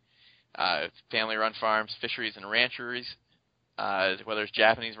company. Family-run farms, fisheries, and rancheries. Whether it's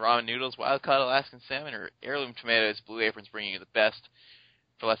Japanese ramen noodles, wild-caught Alaskan salmon, or heirloom tomatoes, Blue Apron's bringing you the best.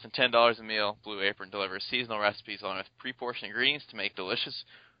 For less than $10 a meal, Blue Apron delivers seasonal recipes along with pre-portioned ingredients to make delicious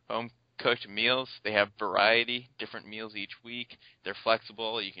home-cooked meals. They have variety, different meals each week. They're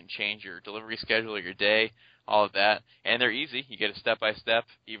flexible. You can change your delivery schedule or your day, all of that. And they're easy. You get a step-by-step,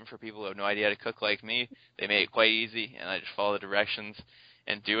 even for people who have no idea how to cook like me. They make it quite easy, and I just follow the directions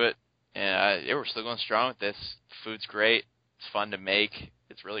and do it. And we're still going strong with this. Food's great. It's fun to make.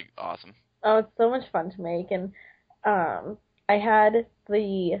 It's really awesome. Oh, it's so much fun to make. And I had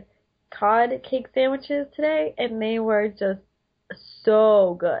the cod cake sandwiches today, and they were just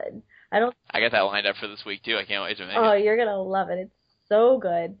so good. I got that lined up for this week, too. I can't wait to make it. Oh, you're going to love it. It's so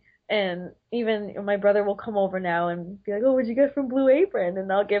good. And even my brother will come over now and be like, oh, what'd you get from Blue Apron? And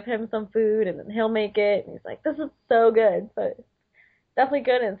I'll give him some food, and then he'll make it. And he's like, this is so good. So it's definitely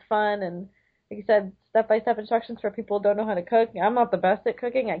good, and it's fun. And like you said, step-by-step instructions for people who don't know how to cook. I'm not the best at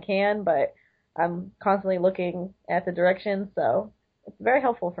cooking. I can, but I'm constantly looking at the directions, so it's very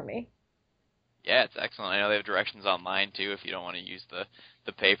helpful for me. Yeah, it's excellent. I know they have directions online, too, if you don't want to use the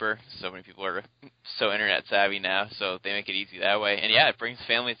paper. So many people are so internet savvy now, so they make it easy that way. And, yeah, it brings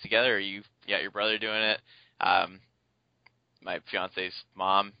families together. You got your brother doing it. My fiance's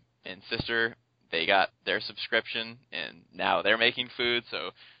mom and sister, they got their subscription, and now they're making food,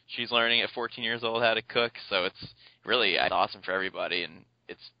 so she's learning at 14 years old how to cook. So it's really awesome for everybody, and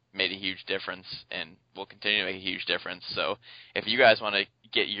it's made a huge difference and will continue to make a huge difference. So if you guys want to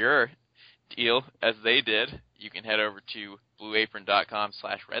get your deal as they did, you can head over to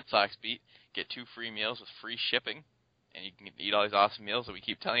blueapron.com/RedSoxBeat, get 2 free meals with free shipping, and you can eat all these awesome meals that we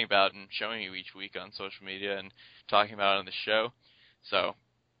keep telling you about and showing you each week on social media and talking about on the show. So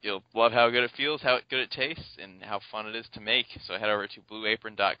you'll love how good it feels, how good it tastes, and how fun it is to make. So head over to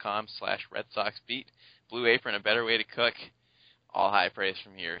blueapron.com/RedSoxBeat. Blue Apron, a better way to cook. All high praise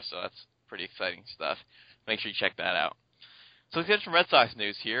from here, so that's pretty exciting stuff. Make sure you check that out. So let's get some Red Sox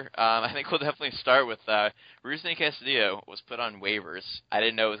news here. I think we'll definitely start with Rusney Castillo was put on waivers. I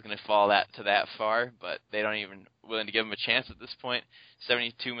didn't know it was going to fall to that far, but they don't even willing to give him a chance at this point.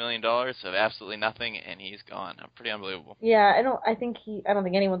 $72 million of absolutely nothing, and he's gone. Pretty unbelievable. Yeah, I don't think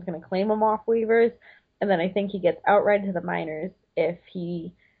anyone's going to claim him off waivers, and then I think he gets outright to the minors if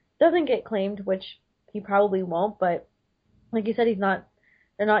he doesn't get claimed, which he probably won't. But like you said,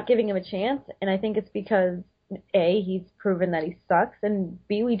 they're not giving him a chance, and I think it's because A, he's proven that he sucks, and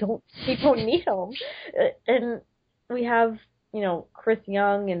B, we don't need him. And we have, Chris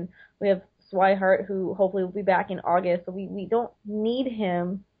Young, and we have Swihart, who hopefully will be back in August, so we don't need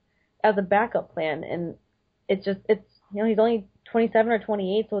him as a backup plan. And he's only 27 or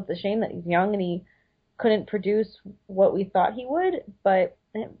 28, so it's a shame that he's young and he couldn't produce what we thought he would, but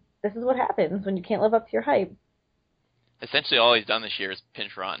this is what happens when you can't live up to your hype. Essentially all he's done this year is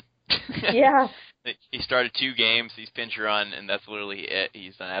pinch run. Yeah. He started 2 games, he's pinch run, and that's literally it.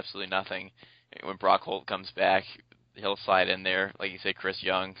 He's done absolutely nothing. When Buchholz comes back, he'll slide in there. Like you said, Chris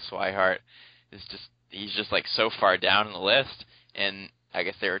Young, Swihart, he's just like so far down on the list, and I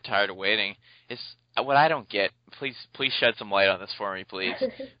guess they were tired of waiting. It's what I don't get. Please shed some light on this for me, please.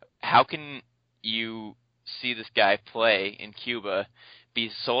 How can you see this guy play in Cuba, be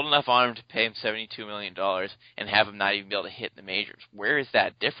sold enough on him to pay him $72 million, and have him not even be able to hit the majors? Where is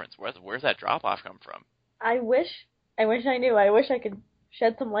that difference? Where's that drop-off come from? I wish I knew. I wish I could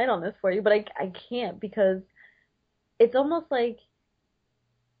shed some light on this for you, but I can't, because it's almost like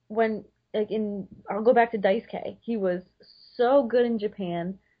I'll go back to Daisuke. He was so good in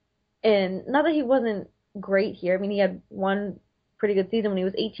Japan, and not that he wasn't great here. I mean, he had one pretty good season when he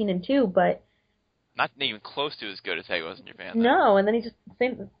was 18-2, but not even close to as good as he was in Japan, though. No, and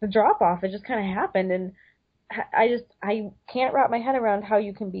then the drop off, it just kind of happened, and I can't wrap my head around how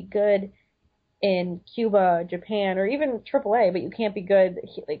you can be good in Cuba, Japan, or even AAA, but you can't be good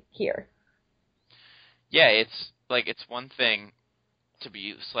here. Yeah, it's one thing to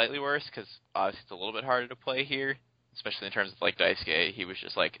be slightly worse, because obviously it's a little bit harder to play here, especially in terms of Daisuke. He was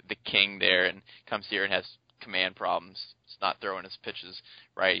just the king there, and comes here and has command problems. He's not throwing his pitches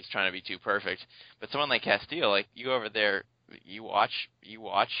right. He's trying to be too perfect. But someone like Castillo, you go over there, you watch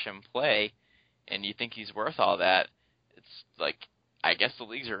him play, and you think he's worth all that. It's I guess the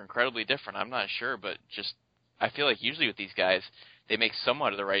leagues are incredibly different. I'm not sure, but I feel like usually with these guys, they make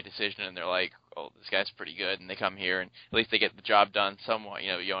somewhat of the right decision, and they're like, oh, this guy's pretty good, and they come here, and at least they get the job done somewhat.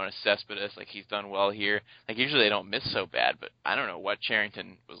 Yoenis Cespedes, he's done well here. Usually they don't miss so bad, but I don't know what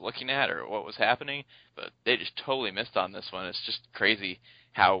Cherington was looking at or what was happening, but they just totally missed on this one. It's just crazy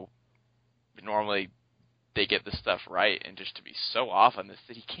how normally they get this stuff right, and just to be so off on this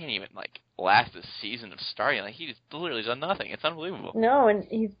that he can't even, last this season of starting. He just literally done nothing. It's unbelievable. No, and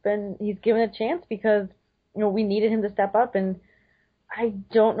he's given a chance because, we needed him to step up, and I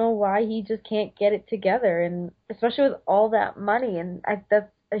don't know why he just can't get it together, and especially with all that money, and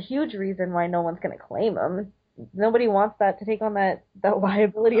that's a huge reason why no one's going to claim him. Nobody wants that to take on that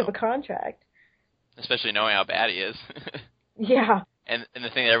liability of a contract. Especially knowing how bad he is. Yeah. And the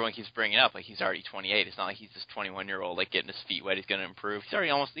thing that everyone keeps bringing up, he's already 28. It's not like he's this 21-year-old, getting his feet wet. He's going to improve. He's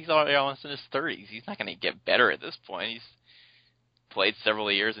already almost in his 30s. He's not going to get better at this point. He's played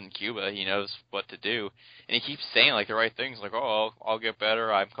several years in Cuba. He knows what to do. And he keeps saying, the right things, I'll get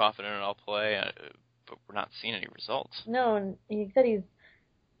better. I'm confident I'll play. But we're not seeing any results. No, and he said he's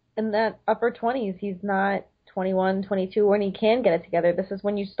in that upper 20s. He's not 21, 22, when he can get it together. This is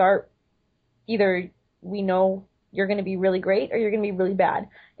when you start, either we know you're going to be really great or you're going to be really bad.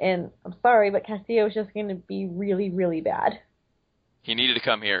 And I'm sorry, but Castillo is just going to be really, really bad. He needed to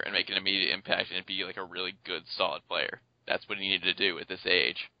come here and make an immediate impact and be a really good, solid player. That's what he needed to do at this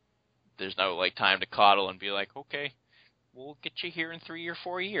age. There's no time to coddle and be okay, we'll get you here in 3 or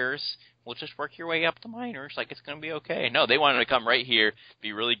 4 years. We'll just work your way up to minors. It's going to be okay. No, they wanted to come right here,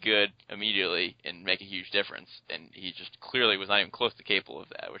 be really good immediately, and make a huge difference. And he just clearly was not even close to capable of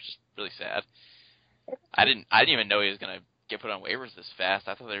that, which is really sad. I didn't even know he was going to get put on waivers this fast.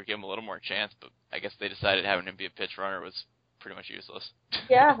 I thought they would give him a little more chance, but I guess they decided having him be a pitch runner was pretty much useless.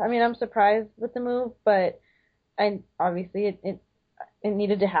 Yeah, I'm surprised with the move, but obviously it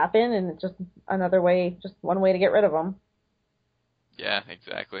needed to happen, and it's just one way to get rid of him. Yeah,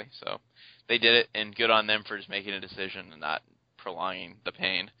 exactly. So they did it, and good on them for just making a decision and not prolonging the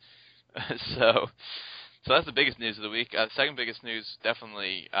pain. So that's the biggest news of the week. The second biggest news,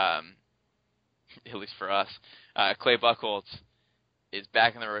 definitely, at least for us, Clay Buchholz is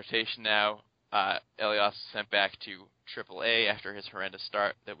back in the rotation now. Elias was sent back to AAA after his horrendous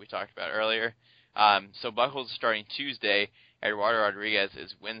start that we talked about earlier. So Buchholz is starting Tuesday. Eduardo Rodriguez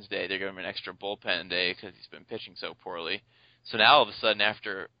is Wednesday. They're giving him an extra bullpen day because he's been pitching so poorly. So now all of a sudden,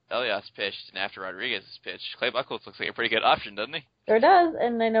 after Elias pitched and after Rodriguez has pitched, Clay Buchholz looks like a pretty good option, doesn't he? Sure does,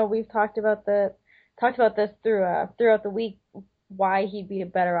 and I know we've talked about this throughout the week, why he'd be a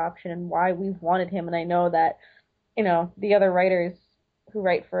better option and why we've wanted him. And I know that the other writers who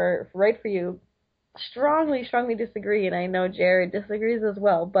write for you strongly disagree, and I know Jared disagrees as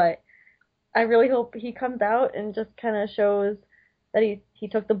well. But I really hope he comes out and just kind of shows that he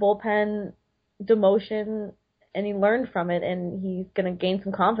took the bullpen demotion and he learned from it, and he's going to gain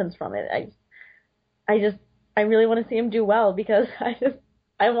some confidence from it. I really want to see him do well, because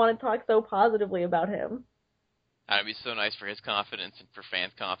I want to talk so positively about him. It'd be so nice for his confidence and for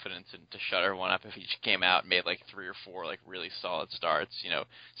fans' confidence, and to shut everyone up if he just came out and made 3 or 4 really solid starts. 6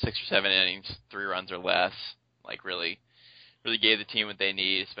 or 7 innings, 3 runs or less. Really gave the team what they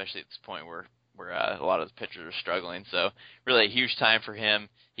need, especially at this point where a lot of the pitchers are struggling. So really a huge time for him.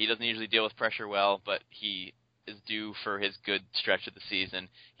 He doesn't usually deal with pressure well, but he is due for his good stretch of the season.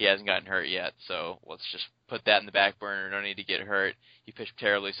 He hasn't gotten hurt yet, so let's just put that in the back burner. No need to get hurt. He pitched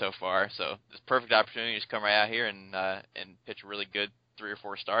terribly so far, so it's a perfect opportunity to just come right out here and pitch a really good 3 or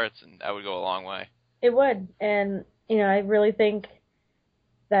 4 starts, and that would go a long way. It would, and I really think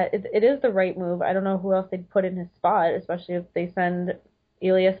that it is the right move. I don't know who else they'd put in his spot, especially if they send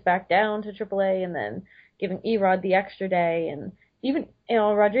Elias back down to AAA and then giving Erod the extra day. And even,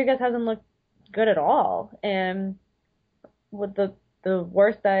 Rodriguez hasn't looked good at all. And with the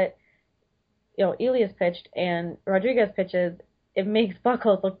worst that, Elias pitched and Rodriguez pitches, it makes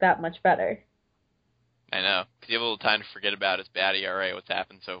Buchholz look that much better. I know, because you have a little time to forget about his bad ERA, what's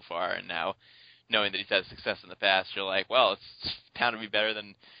happened so far, and now knowing that he's had success in the past, you're like, well, it's bound to be better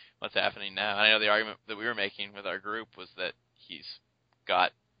than what's happening now. And I know the argument that we were making with our group was that he's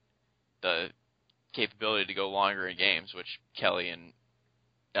got the capability to go longer in games, which Kelly and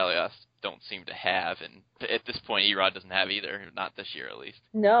Elias don't seem to have, and at this point, Erod doesn't have either, not this year at least.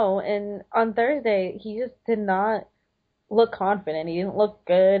 No, and on Thursday, he just did not look confident. He didn't look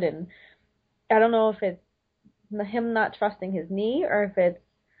good, and I don't know if it's him not trusting his knee or if it's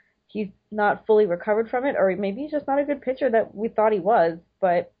he's not fully recovered from it, or maybe he's just not a good pitcher that we thought he was,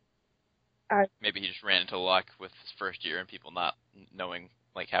 but maybe he just ran into luck with his first year and people not knowing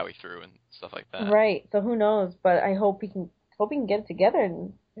like how he threw and stuff like that. Right, so who knows, but I hope he can get it together,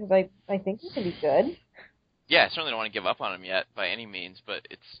 and because I think he can be good. Yeah, I certainly don't want to give up on him yet by any means, but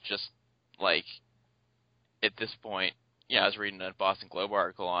it's just like at this point, I was reading a Boston Globe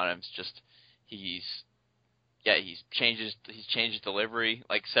article on him. It's just he's changed his delivery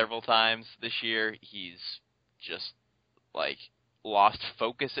like several times this year. He's just like lost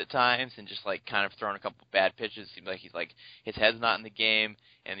focus at times and just like kind of thrown a couple bad pitches. Seems like he's like his head's not in the game,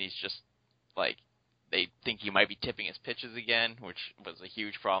 and he's just like they think he might be tipping his pitches again, which was a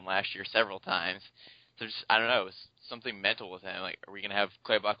huge problem last year several times. So just, I don't know, it's something mental with him. Like, are we gonna have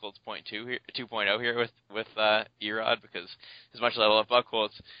Clay Buchholz 2.0 here with Erod? Because as much as I love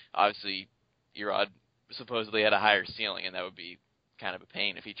Buchholz, obviously Erod supposedly had a higher ceiling, and that would be kind of a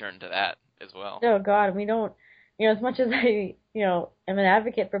pain if he turned to that as well. Oh God, we don't. As much as I, am an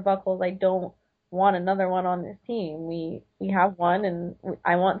advocate for Buchholz, I don't want another one on this team. We have one, and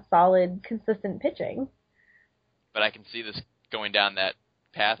I want solid, consistent pitching. But I can see this going down that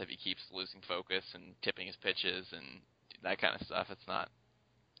path if he keeps losing focus and tipping his pitches and that kind of stuff. That's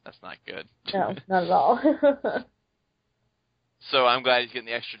not good. No, not at all. So I'm glad he's getting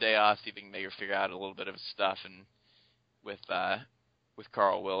the extra day off, see if he can maybe figure out a little bit of his stuff, and with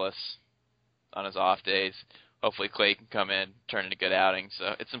Carl Willis on his off days, hopefully Clay can come in, turn in a good outing.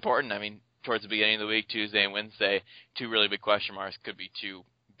 So it's important. I mean, towards the beginning of the week, Tuesday and Wednesday, two really big question marks, could be two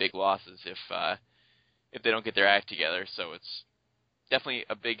big losses if they don't get their act together. So it's definitely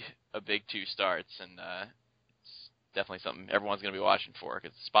a big two starts, and it's definitely something everyone's going to be watching for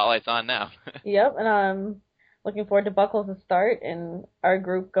because the spotlight's on now. Yep, and I'm looking forward to Buchholz' start and our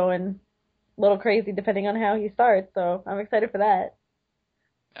group going a little crazy depending on how he starts. So I'm excited for that.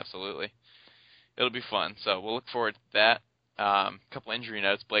 Absolutely. It'll be fun. So we'll look forward to that. Couple injury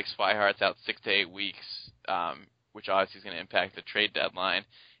notes. Blake Swihart's out 6 to 8 weeks, which obviously is going to impact the trade deadline.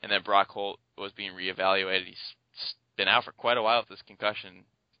 And then Brock Holt was being reevaluated. He's been out for quite a while with this concussion.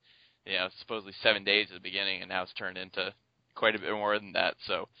 Supposedly 7 days at the beginning, and now it's turned into quite a bit more than that.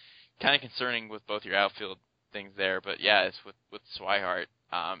 So kind of concerning with both your outfield things there. But yeah, it's with Swihart.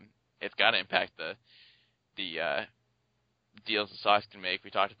 It's got to impact the deals the Sox can make.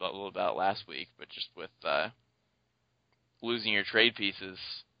 We talked a little about it last week, but just with losing your trade pieces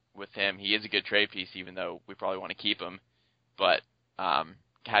with him, he is a good trade piece, even though we probably want to keep him. But how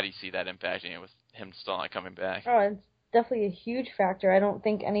do you see that impacting it with him still not coming back? Oh, it's definitely a huge factor. I don't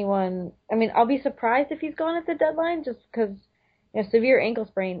think anyone. I mean, I'll be surprised if he's gone at the deadline, just because severe ankle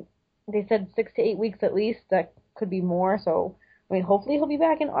sprain. They said 6 to 8 weeks at least. That could be more. So I mean, hopefully he'll be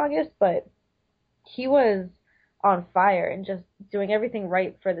back in August. But he was on fire and just doing everything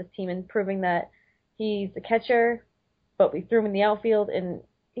right for this team and proving that he's a catcher, but we threw him in the outfield and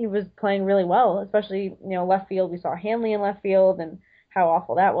he was playing really well, especially, left field. We saw Hanley in left field and how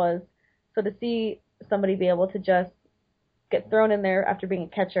awful that was. So to see somebody be able to just get thrown in there after being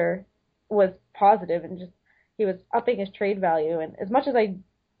a catcher was positive, and just he was upping his trade value. And as much as I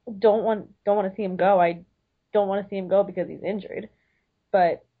don't want to see him go, I don't want to see him go because he's injured.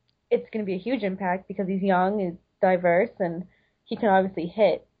 But it's going to be a huge impact because he's young, he's diverse, and he can obviously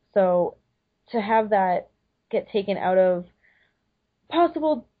hit. So to have that get taken out of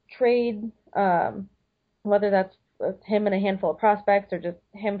possible trade, whether that's him and a handful of prospects or just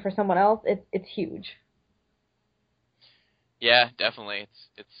him for someone else, it's huge. Yeah, definitely.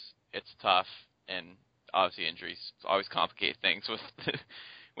 It's tough, and obviously injuries always complicate things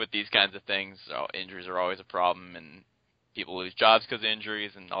with these kinds of things. So injuries are always a problem, and people lose jobs because of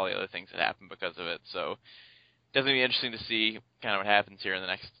injuries and all the other things that happen because of it. So definitely be interesting to see kind of what happens here in the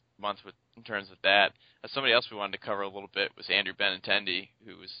next month in terms of that. Somebody else we wanted to cover a little bit was Andrew Benintendi,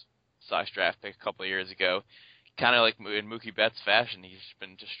 who was Sox draft pick a couple of years ago. Kind of like in Mookie Betts fashion, he's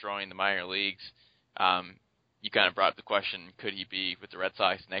been destroying the minor leagues. You kind of brought up the question, could he be with the Red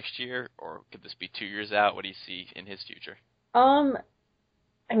Sox next year, or could this be 2 years out? What do you see in his future? I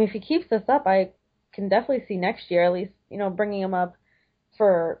mean, if he keeps this up, I can definitely see next year, at least, bringing him up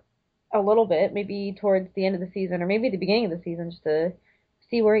for a little bit, maybe towards the end of the season or maybe the beginning of the season, just to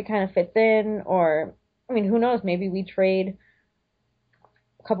see where he kind of fits in. Or, I mean, who knows, maybe we trade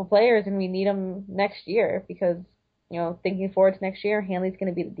a couple players and we need them next year because, thinking forward to next year, Hanley's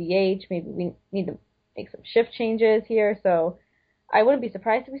going to be the DH. Maybe we need to make some shift changes here. So I wouldn't be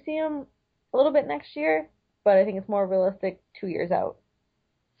surprised if we see him a little bit next year, but I think it's more realistic 2 years out.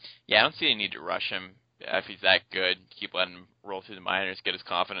 Yeah, I don't see any need to rush him. If he's that good, keep letting him roll through the minors, get his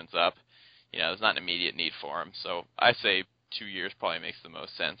confidence up. There's not an immediate need for him. So I say 2 years probably makes the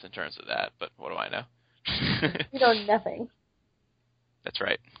most sense in terms of that, but what do I know? You know nothing. That's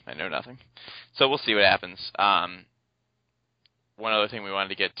right. I know nothing. So we'll see what happens. One other thing we wanted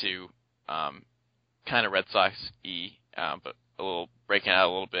to get to, kind of Red Sox-y, but a little breaking out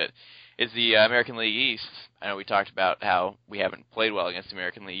a little bit, is the American League East. I know we talked about how we haven't played well against the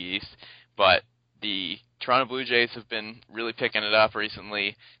American League East, but the Toronto Blue Jays have been really picking it up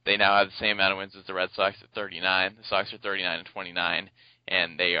recently. They now have the same amount of wins as the Red Sox at 39. The Sox are 39-29,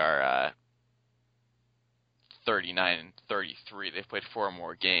 and they are 39-33. They've played 4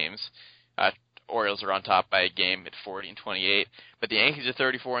 more games. Orioles are on top by a game at 40-28, but the Yankees are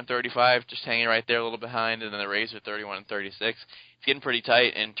 34-35, just hanging right there a little behind, and then the Rays are 31-36. It's getting pretty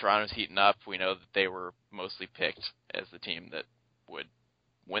tight, and Toronto's heating up. We know that they were mostly picked as the team that would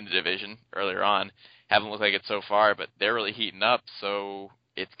win the division earlier on. Haven't looked like it so far, but they're really heating up, so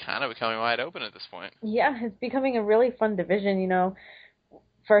it's kind of becoming wide open at this point. Yeah, it's becoming a really fun division.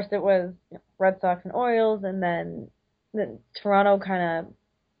 First it was Red Sox and Orioles, and then Toronto kind of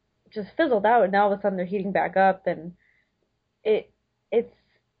just fizzled out, and now all of a sudden they're heating back up, and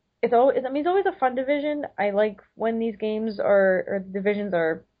it's always a fun division. I like when these games or divisions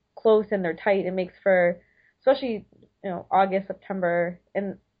are close and they're tight. It makes for, especially August, September,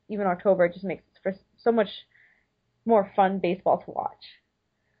 and even October, it just makes for so much more fun baseball to watch.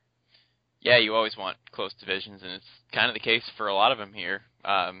 Yeah, you always want close divisions, and it's kind of the case for a lot of them here.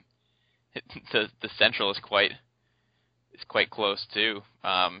 The Central is quite close too.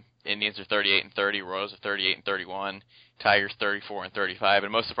 Indians are 38-30, Royals are 38-31, Tigers 34-35,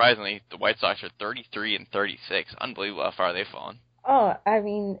 and most surprisingly, the White Sox are 33-36. Unbelievable how far they've fallen. Oh, I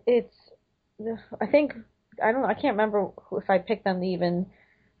mean, I can't remember if I picked them to even.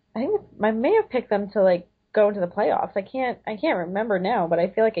 I think I may have picked them to go into the playoffs. I can't remember now, but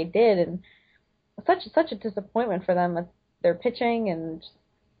I feel like I did, and such a disappointment for them with their pitching and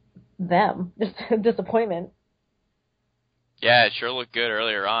them. Just a disappointment. Yeah, it sure looked good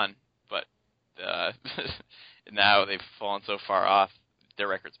earlier on, but now they've fallen so far off. Their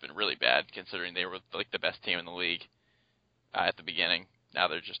record's been really bad, considering they were the best team in the league at the beginning. Now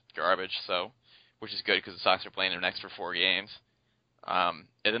they're just garbage, which is good because the Sox are playing them next for 4 games. And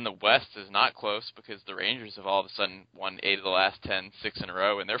then the West is not close because the Rangers have all of a sudden won 8 of the last 10, 6 in a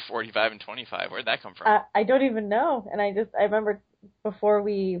row, and they're 45-25. Where'd that come from? I don't even know. And I remember before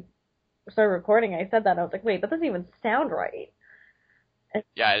we started recording, I said that. I was like, wait, that doesn't even sound right.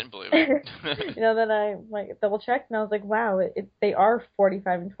 Yeah, I didn't believe it. Then I double checked, and I was like, wow, they are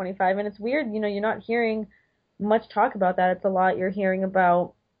 45-25, and it's weird. You're not hearing much talk about that. It's a lot you're hearing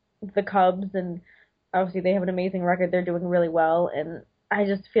about the Cubs, and obviously they have an amazing record. They're doing really well, and I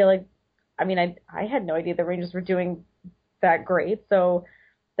just feel like, I had no idea the Rangers were doing that great, so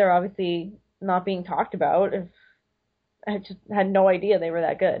they're obviously not being talked about. I just had no idea they were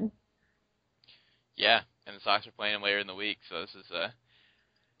that good. Yeah, and the Sox are playing them later in the week, so this is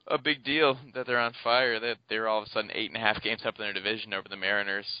a big deal that they're on fire. That they're all of a sudden 8.5 games up in their division over the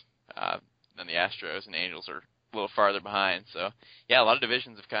Mariners. Then the Astros and Angels are a little farther behind. So yeah, a lot of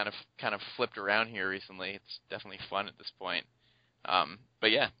divisions have kind of flipped around here recently. It's definitely fun at this point.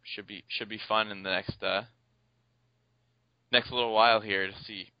 But yeah, should be fun in the next little while here to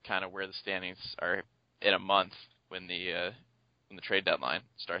see kind of where the standings are in a month when the trade deadline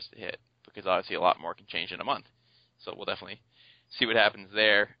starts to hit, because obviously a lot more can change in a month. So we'll definitely see what happens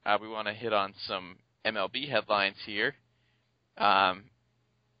there. We want to hit on some MLB headlines here.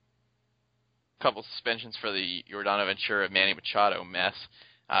 Couple suspensions for the Yordano Ventura Manny Machado mess.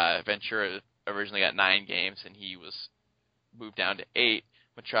 Ventura originally got 9 games, and he was moved down to 8.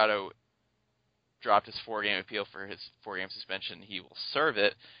 Machado dropped his 4-game appeal for his 4-game suspension. He will serve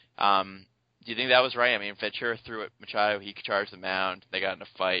it. Do you think that was right? I mean, Ventura threw at Machado, he charged the mound, they got in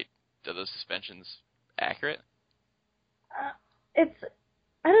a fight. Are those suspensions accurate? I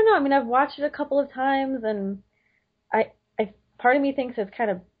don't know. I mean, I've watched it a couple of times, and I part of me thinks it's kind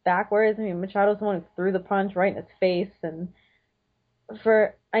of backwards. I mean, Machado's the one who threw the punch right in his face, and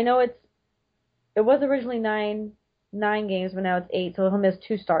I know it was originally nine games, but now it's 8, so he'll miss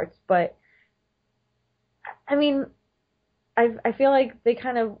 2 starts. But I mean, I feel like they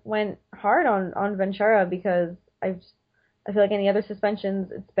kind of went hard on Ventura because I feel like any other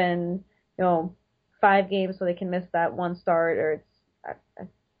suspensions, it's been 5 games so they can miss that 1 start, or I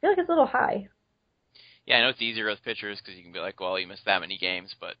feel like it's a little high. Yeah, I know it's easier with pitchers because you can be like, well, you missed that many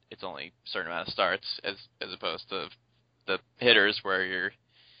games, but it's only a certain amount of starts, as opposed to the hitters where you're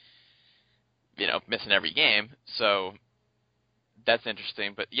missing every game. So that's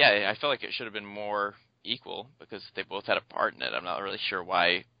interesting. But yeah, I feel like it should have been more equal because they both had a part in it. I'm not really sure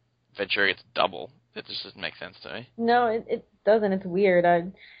why Ventura gets double. It just doesn't make sense to me. No, it doesn't. It's weird.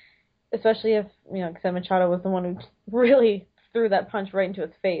 Especially if, because Machado was the one who really threw that punch right into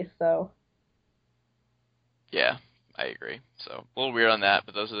his face, so. Yeah, I agree. So, a little weird on that,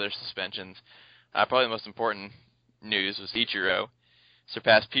 but those are their suspensions. Probably the most important news was Ichiro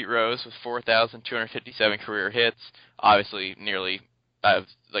surpassed Pete Rose with 4,257 career hits. Obviously, nearly, a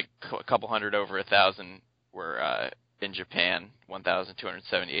couple hundred over 1,000 were in Japan,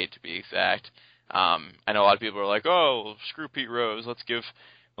 1,278 to be exact. I know a lot of people are like, oh, screw Pete Rose, let's give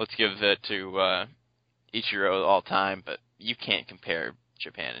it to Ichiro all time, but you can't compare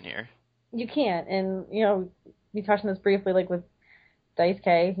Japan in here. You can't, and we touched on this briefly, like with Dice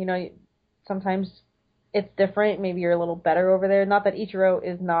K. Sometimes it's different. Maybe you're a little better over there. Not that Ichiro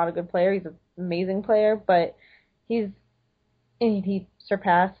is not a good player; he's an amazing player, but he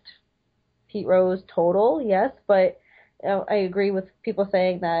surpassed Pete Rose total, yes. But I agree with people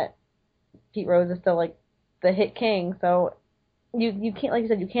saying that Pete Rose is still like the hit king. So you can't, like you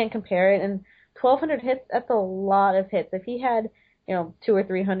said, you can't compare it. And 1,200 hits, that's a lot of hits. If he had 200 or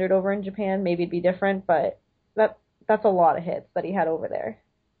 300 over in Japan, maybe it'd be different, but that's a lot of hits that he had over there.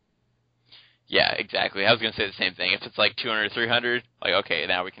 Yeah, exactly. I was going to say the same thing. If it's like 200 or 300, like, okay,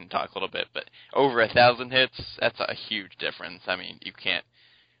 now we can talk a little bit, but over 1,000 hits, that's a huge difference. I mean, you can't,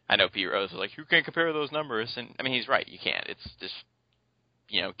 I know Pete Rose was like, you can't compare those numbers, and I mean, he's right, you can't. It's just,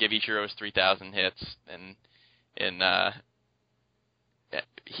 give Ichiro's 3,000 hits in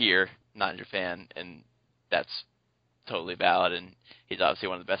here, not in Japan, and that's totally valid, and he's obviously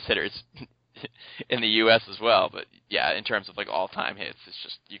one of the best hitters in the U.S. as well. But yeah, in terms of like all-time hits, it's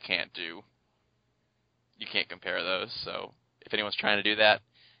just you can't compare those. So if anyone's trying to do that,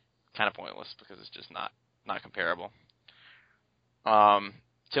 kind of pointless because it's just not comparable.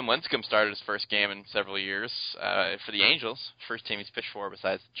 Tim Lincecum started his first game in several years for the Angels, first team he's pitched for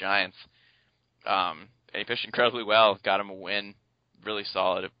besides the Giants, and he pitched incredibly well, got him a win. Really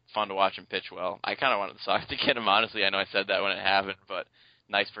solid, fun to watch him pitch well. I kind of wanted the Sox to get him, honestly. I know I said that when it happened, but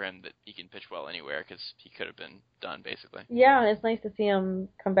nice for him that he can pitch well anywhere because he could have been done, basically. Yeah, and it's nice to see him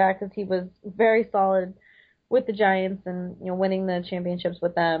come back because he was very solid with the Giants and, winning the championships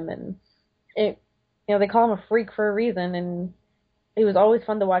with them. And, they call him a freak for a reason, and he was always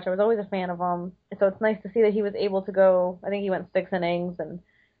fun to watch. I was always a fan of him. So it's nice to see that he was able to go, I think he went 6 innings, and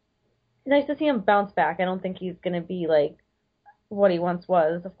it's nice to see him bounce back. I don't think he's going to be like what he once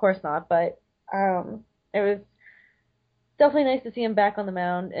was, of course not, but it was definitely nice to see him back on the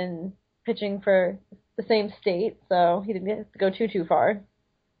mound and pitching for the same state, so he didn't have to go too far.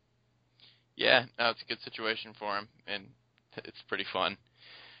 Yeah, no, it's a good situation for him, and it's pretty fun.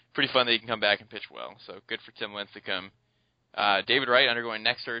 Pretty fun that he can come back and pitch well, so good for Tim Lincecum. David Wright undergoing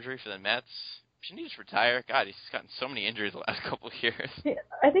neck surgery for the Mets. Should he just retire? God, he's gotten so many injuries the last couple of years.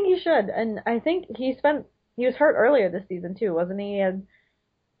 I think he should, and I think he was hurt earlier this season too, wasn't he? And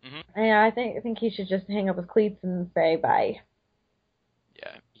yeah, I think he should just hang up his cleats and say bye.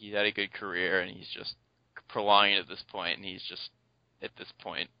 Yeah, he's had a good career, and he's just prolonging it at this point, and he's just, at this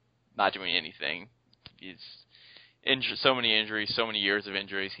point, not doing anything. He's injured, so many injuries, so many years of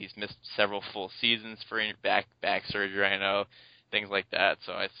injuries. He's missed several full seasons for back surgery, I know, things like that.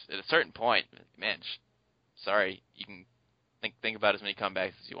 So it's, at a certain point, man, sorry, you can think about as many comebacks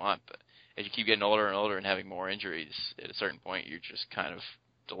as you want, but as you keep getting older and older and having more injuries, at a certain point, you're just kind of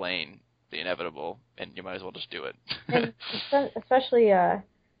delaying the inevitable, and you might as well just do it. And especially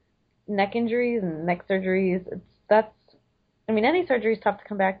neck injuries and neck surgeries, any surgery is tough to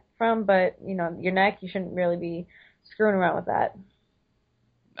come back from, but, your neck, you shouldn't really be screwing around with that.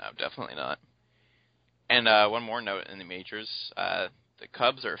 No, definitely not. And one more note in the majors, the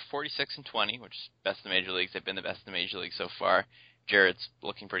Cubs are 46-20, which is best in the major leagues. They've been the best in the major league so far. Jared's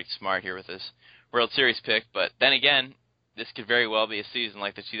looking pretty smart here with his World Series pick. But then again, this could very well be a season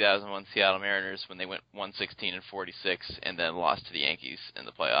like the 2001 Seattle Mariners when they went 116-46 and then lost to the Yankees in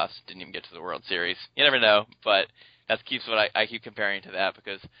the playoffs. Didn't even get to the World Series. You never know, but that keeps what I keep comparing to that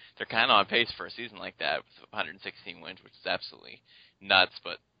because they're kind of on pace for a season like that with 116 wins, which is absolutely nuts.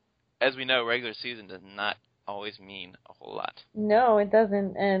 But as we know, regular season does not always mean a whole lot. No, it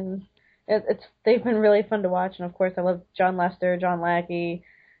doesn't, and they've been really fun to watch. And of course, I love John Lester, John Lackey.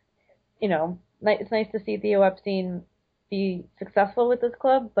 You know, it's nice to see Theo Epstein be successful with this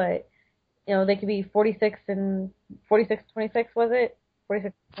club, but you know they could be 46-26, was it?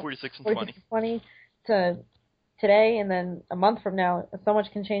 46-20 to today, and then a month from now, so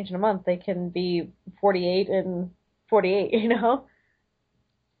much can change in a month. They can be 48-48. You know?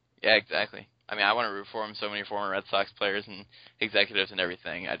 Yeah, exactly. I mean, I want to root for him. So many former Red Sox players and executives and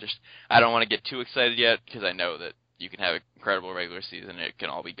everything. I don't want to get too excited yet because I know that you can have an incredible regular season and it can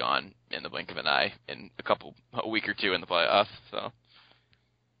all be gone in the blink of an eye in a week or two in the playoffs. So,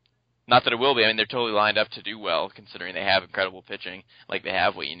 not that it will be. I mean, they're totally lined up to do well considering they have incredible pitching. Like they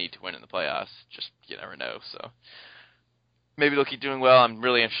have what you need to win in the playoffs. Just you never know. So maybe they'll keep doing well. I'm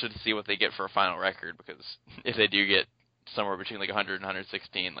really interested to see what they get for a final record because if they do get somewhere between like 100 and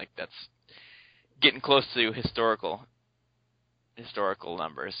 116, like that's getting close to historical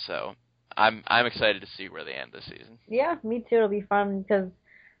numbers. So I'm excited to see where they end this season. Yeah, me too. It'll be fun because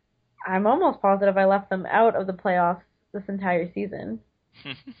I'm almost positive I left them out of the playoffs this entire season.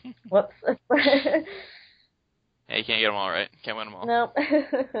 Whoops. Yeah, you can't get them all right. Can't win them all. No.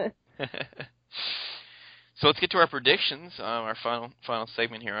 So let's get to our predictions. Our final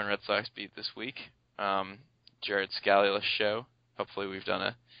segment here on Red Sox Beat this week. Jared Scalia's show. Hopefully we've done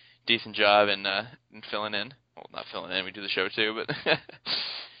a decent job in filling in. Well, not filling in. We do the show too, but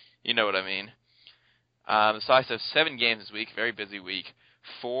you know what I mean. The Sox have 7 games this week. Very busy week.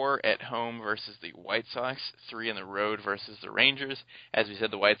 4 at home versus the White Sox. 3 on the road versus the Rangers. As we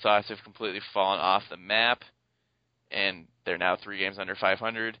said, the White Sox have completely fallen off the map, and they're now 3 games under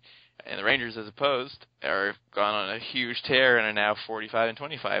 500. And the Rangers, as opposed, are gone on a huge tear and are now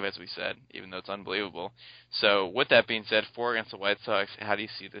 45-25, as we said, even though it's unbelievable. So, with that being said, 4 against the White Sox, how do you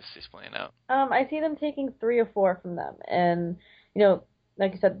see this playing out? I see them taking 3 or 4 from them. And, you know,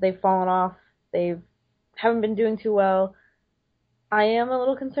 like you said, they've fallen off. They haven't been doing too well. I am a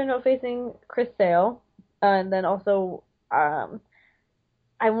little concerned about facing Chris Sale. And then also,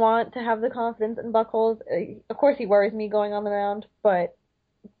 I want to have the confidence in Buchholz. Of course, he worries me going on the mound, but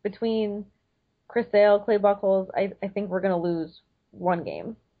between Chris Sale, Clay Buchholz, I think we're going to lose 1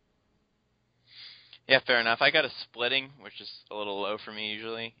 game. Yeah, fair enough. I got a splitting, which is a little low for me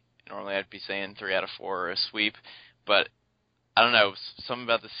usually. Normally I'd be saying 3 out of 4 or a sweep, but I don't know. Something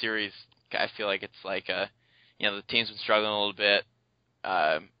about the series, I feel like it's like, the team's been struggling a little bit.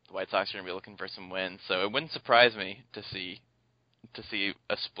 The White Sox are going to be looking for some wins, so it wouldn't surprise me to see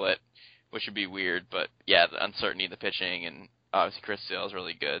a split, which would be weird. But yeah, the uncertainty of the pitching, and obviously Chris Sale is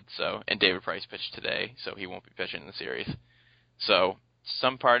really good. So, and David Price pitched today, so he won't be pitching in the series. So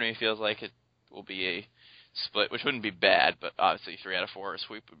some part of me feels like it will be a split, which wouldn't be bad, but obviously 3 out of 4 or a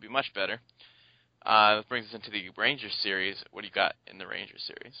sweep would be much better. That brings us into the Rangers series. What do you got in the Rangers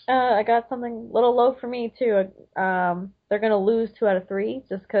series? I got something a little low for me, too. They're going to lose 2 out of 3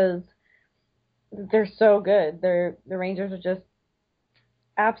 just because they're so good. The Rangers are just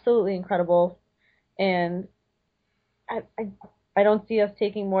absolutely incredible, and I don't see us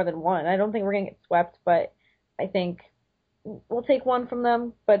taking more than 1. I don't think we're going to get swept, but I think we'll take 1 from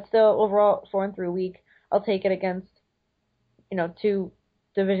them. But still, overall, 4-3 week, I'll take it against, 2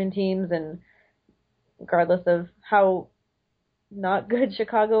 division teams, and regardless of how not good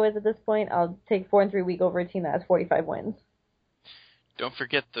Chicago is at this point, I'll take 4-3 week over a team that has 45 wins. Don't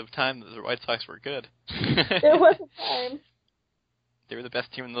forget the time that the White Sox were good. There was a time. They were the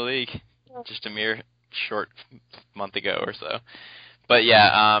best team in the league. Just a mere short month ago or so. But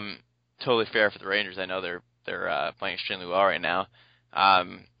yeah, totally fair for the Rangers. I know they're playing extremely well right now.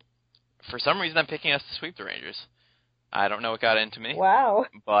 For some reason, I'm picking us to sweep the Rangers. I don't know what got into me. Wow.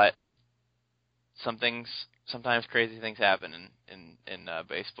 But sometimes crazy things happen in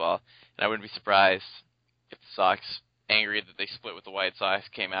baseball, and I wouldn't be surprised if the Sox, angry that they split with the White Sox,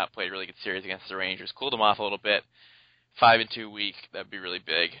 came out, played a really good series against the Rangers, cooled them off a little bit. 5-2 week, that'd be really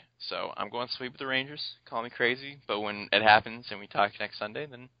big. So I'm going to sweep with the Rangers. Call me crazy, but when it happens and we talk next Sunday,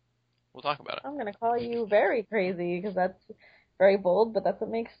 then we'll talk about it. I'm going to call you very crazy because that's very bold, but that's what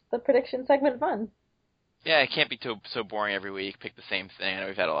makes the prediction segment fun. Yeah, it can't be so boring every week, pick the same thing. I know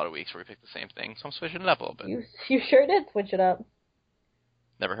we've had a lot of weeks where we pick the same thing, so I'm switching it up a little bit. You sure did switch it up.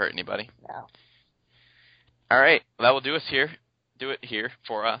 Never hurt anybody. No. All right, well, that will do us here. do it here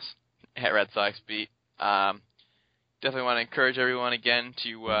for us at Red Sox Beat. Definitely want to encourage everyone again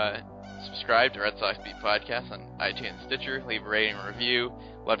to subscribe to Red Sox Beat Podcast on iTunes and Stitcher. Leave a rating and review.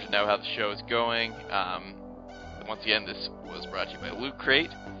 Love to know how the show is going. Once again, this was brought to you by Loot Crate.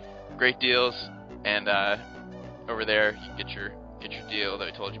 Great deals, and over there you can get your deal that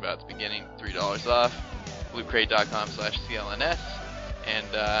I told you about at the beginning, $3 off. LootCrate.com/CLNS, and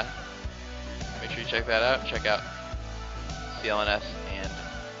make sure you check that out. Check out CLNS and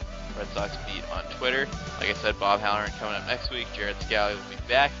Red Sox Beat on Twitter. Like I said, Bob Halloran coming up next week. Jared Scally will be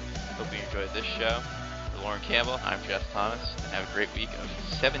back. Hope you enjoyed this show. For Lauren Campbell, I'm Jess Thomas, and have a great week of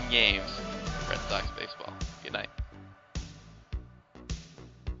 7 games of Red Sox baseball. Good night.